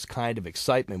for this kind of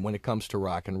excitement when it comes to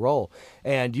rock and roll.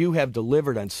 And you have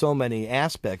delivered on so many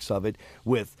aspects of it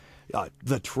with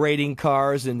the trading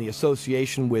cars in the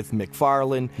association with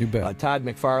McFarlane, Todd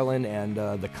McFarlane,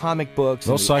 and the comic books.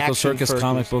 Those and the Psycho action Circus figures.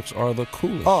 comic books are the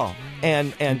coolest. Oh,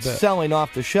 and selling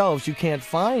off the shelves, you can't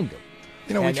find them.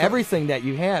 And everything that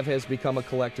you have has become a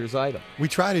collector's item. We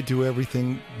try to do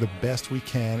everything the best we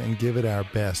can and give it our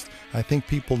best. I think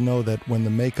people know that when the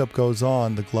makeup goes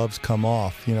on, the gloves come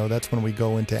off. That's when we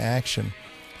go into action.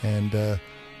 And,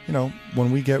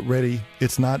 when we get ready,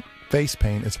 it's not face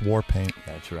paint, it's war paint.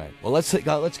 That's right. Well, let's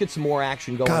get some more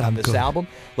action going on this album.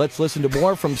 Let's listen to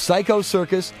more from Psycho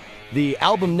Circus, the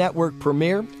album network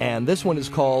premiere, and this one is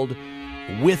called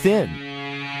Within.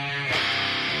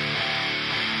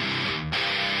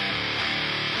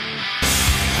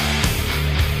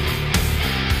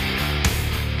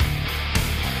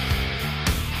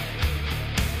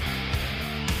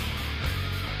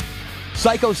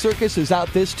 Psycho Circus is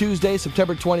out this Tuesday,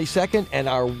 September 22nd, and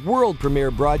our world premiere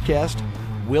broadcast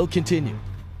will continue.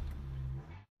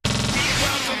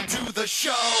 Welcome to the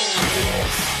show.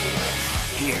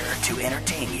 Here to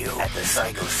entertain you at the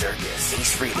Psycho Circus.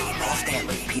 Ace Frehley, Paul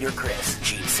Stanley, Peter Criss,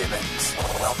 Gene Simmons.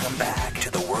 Welcome back to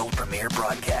the world premiere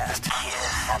broadcast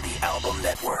here on the Album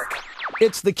Network.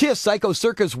 It's the KISS Psycho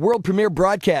Circus world premiere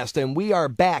broadcast, and we are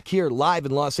back here live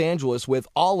in Los Angeles with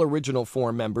all original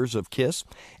 4 members of KISS,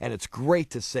 and it's great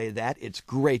to say that. It's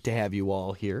great to have you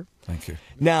all here. Thank you.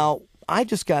 Now, I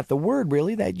just got the word,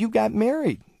 really, that you got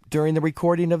married during the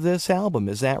recording of this album.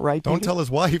 Is that right, Peter? Don't tell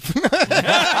his wife.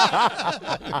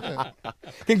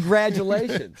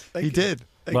 Congratulations. He did.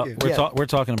 Thank you. We're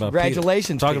talking about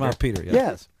Congratulations, Peter. Talking Peter. about Peter, yeah.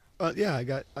 Yes. Yeah,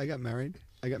 I got married.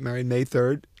 I got married May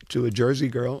 3rd to a Jersey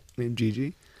girl named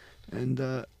Gigi, and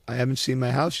I haven't seen my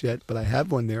house yet, but I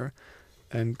have one there,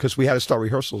 and because we had to start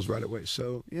rehearsals right away.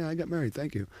 So yeah, I got married.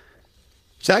 Thank you.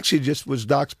 It's actually just was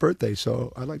Doc's birthday,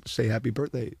 so I'd like to say happy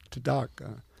birthday to Doc.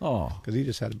 Because he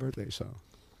just had a birthday. So.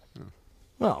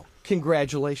 Well,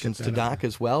 congratulations to Doc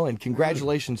as well, and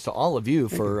congratulations to all of you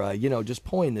for just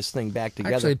pulling this thing back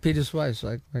together. Actually, Peter's wife's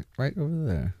right over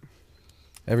there.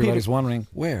 Everybody's wondering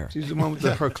where. She's the one with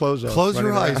her clothes off. Close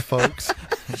your eyes, folks.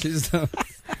 She's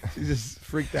just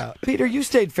freaked out. Peter, you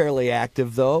stayed fairly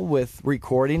active, though, with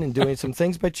recording and doing some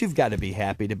things, but you've got to be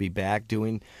happy to be back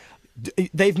doing...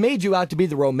 They've made you out to be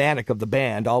the romantic of the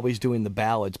band, always doing the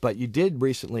ballads, but you did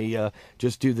recently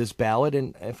just do this ballad,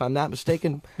 and if I'm not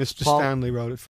mistaken... Mr. Paul, Stanley wrote it